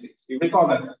changes. You recall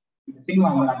that in the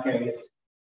single antenna case,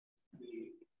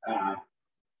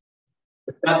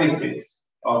 the statistics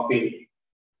of the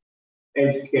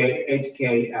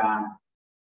HK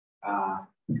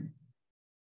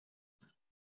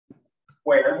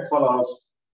square follows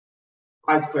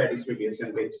chi-square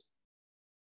distribution with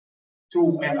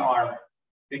 2 NR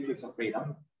degrees of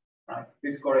freedom, right?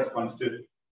 This corresponds to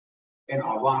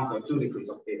NR1, so 2 degrees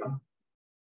of freedom,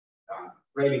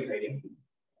 Rayleigh trading.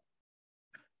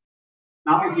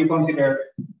 Now, if you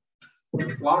consider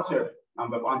larger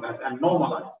number of antennas and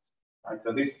normalized, right?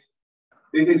 So this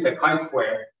is a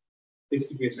chi-square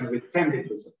distribution with 10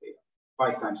 degrees of freedom,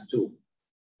 5 times 2.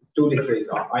 2 degrees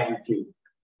are IMQ,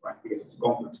 right? Because it's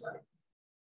complex value.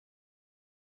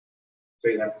 So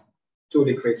you have 2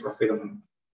 degrees of freedom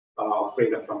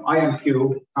from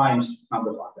IMQ times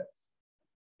number of antennas,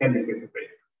 10 degrees of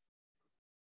freedom.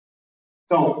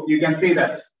 So you can see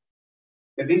that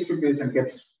the distribution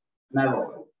gets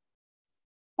narrower.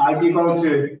 Now, if you go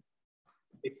to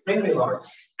extremely large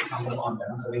number of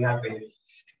antennas, so we have a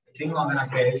single antenna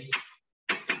case,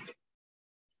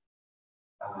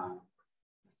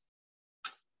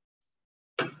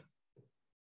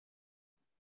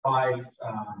 five,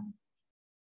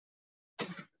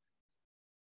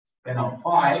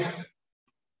 5.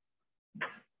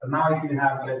 But now if you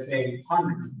have, let's say,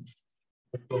 100,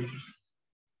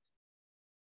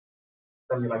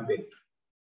 something like this,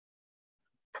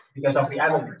 because of the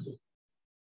average,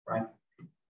 right?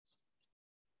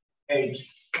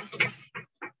 H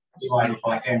divided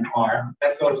by NR,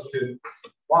 that goes to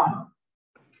 1,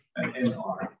 and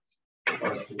NR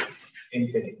goes to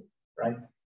infinity, right?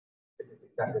 This is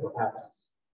exactly what happens.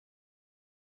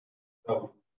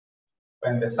 So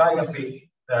when the size of the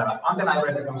antenna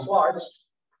array becomes large,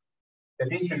 the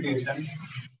distribution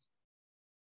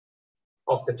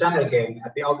of the channel gain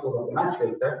at the output of the match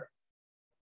filter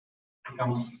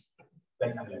becomes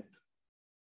less and less,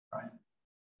 right?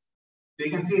 So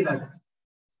you can see that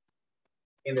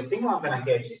in the single antenna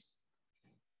case,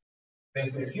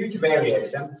 there's a huge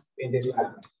variation in this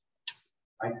value,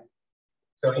 right?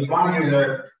 So if one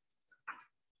user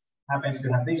happens to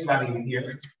have this value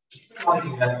here,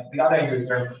 that the other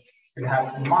user will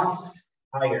have a much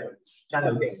higher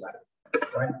channel gain value,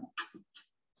 right?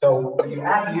 So when you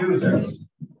add users,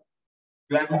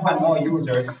 you have more and more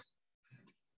users,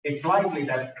 it's likely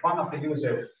that one of the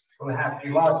users will have a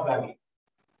large value,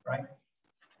 right?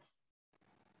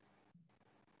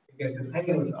 because the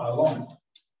tails are long.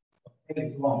 The tail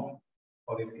is long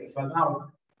for this case. But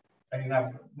now, when you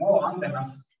have more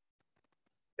antennas,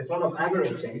 there's a lot of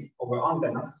averaging over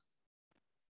antennas,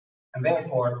 and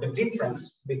therefore the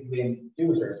difference between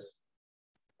users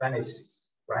vanishes,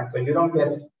 right? So you don't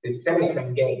get this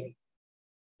selection gain,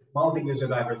 multi-user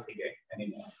diversity gain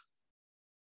anymore.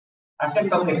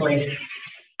 Asymptotically,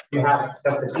 you have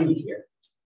just a peak here,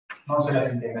 no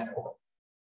selection gain at all,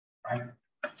 right?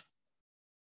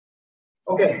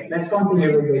 Okay, let's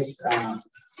continue with this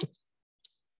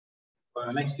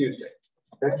next Tuesday.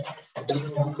 Okay,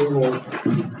 then we'll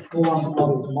go on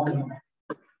to this morning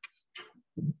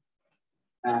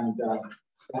and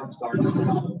start.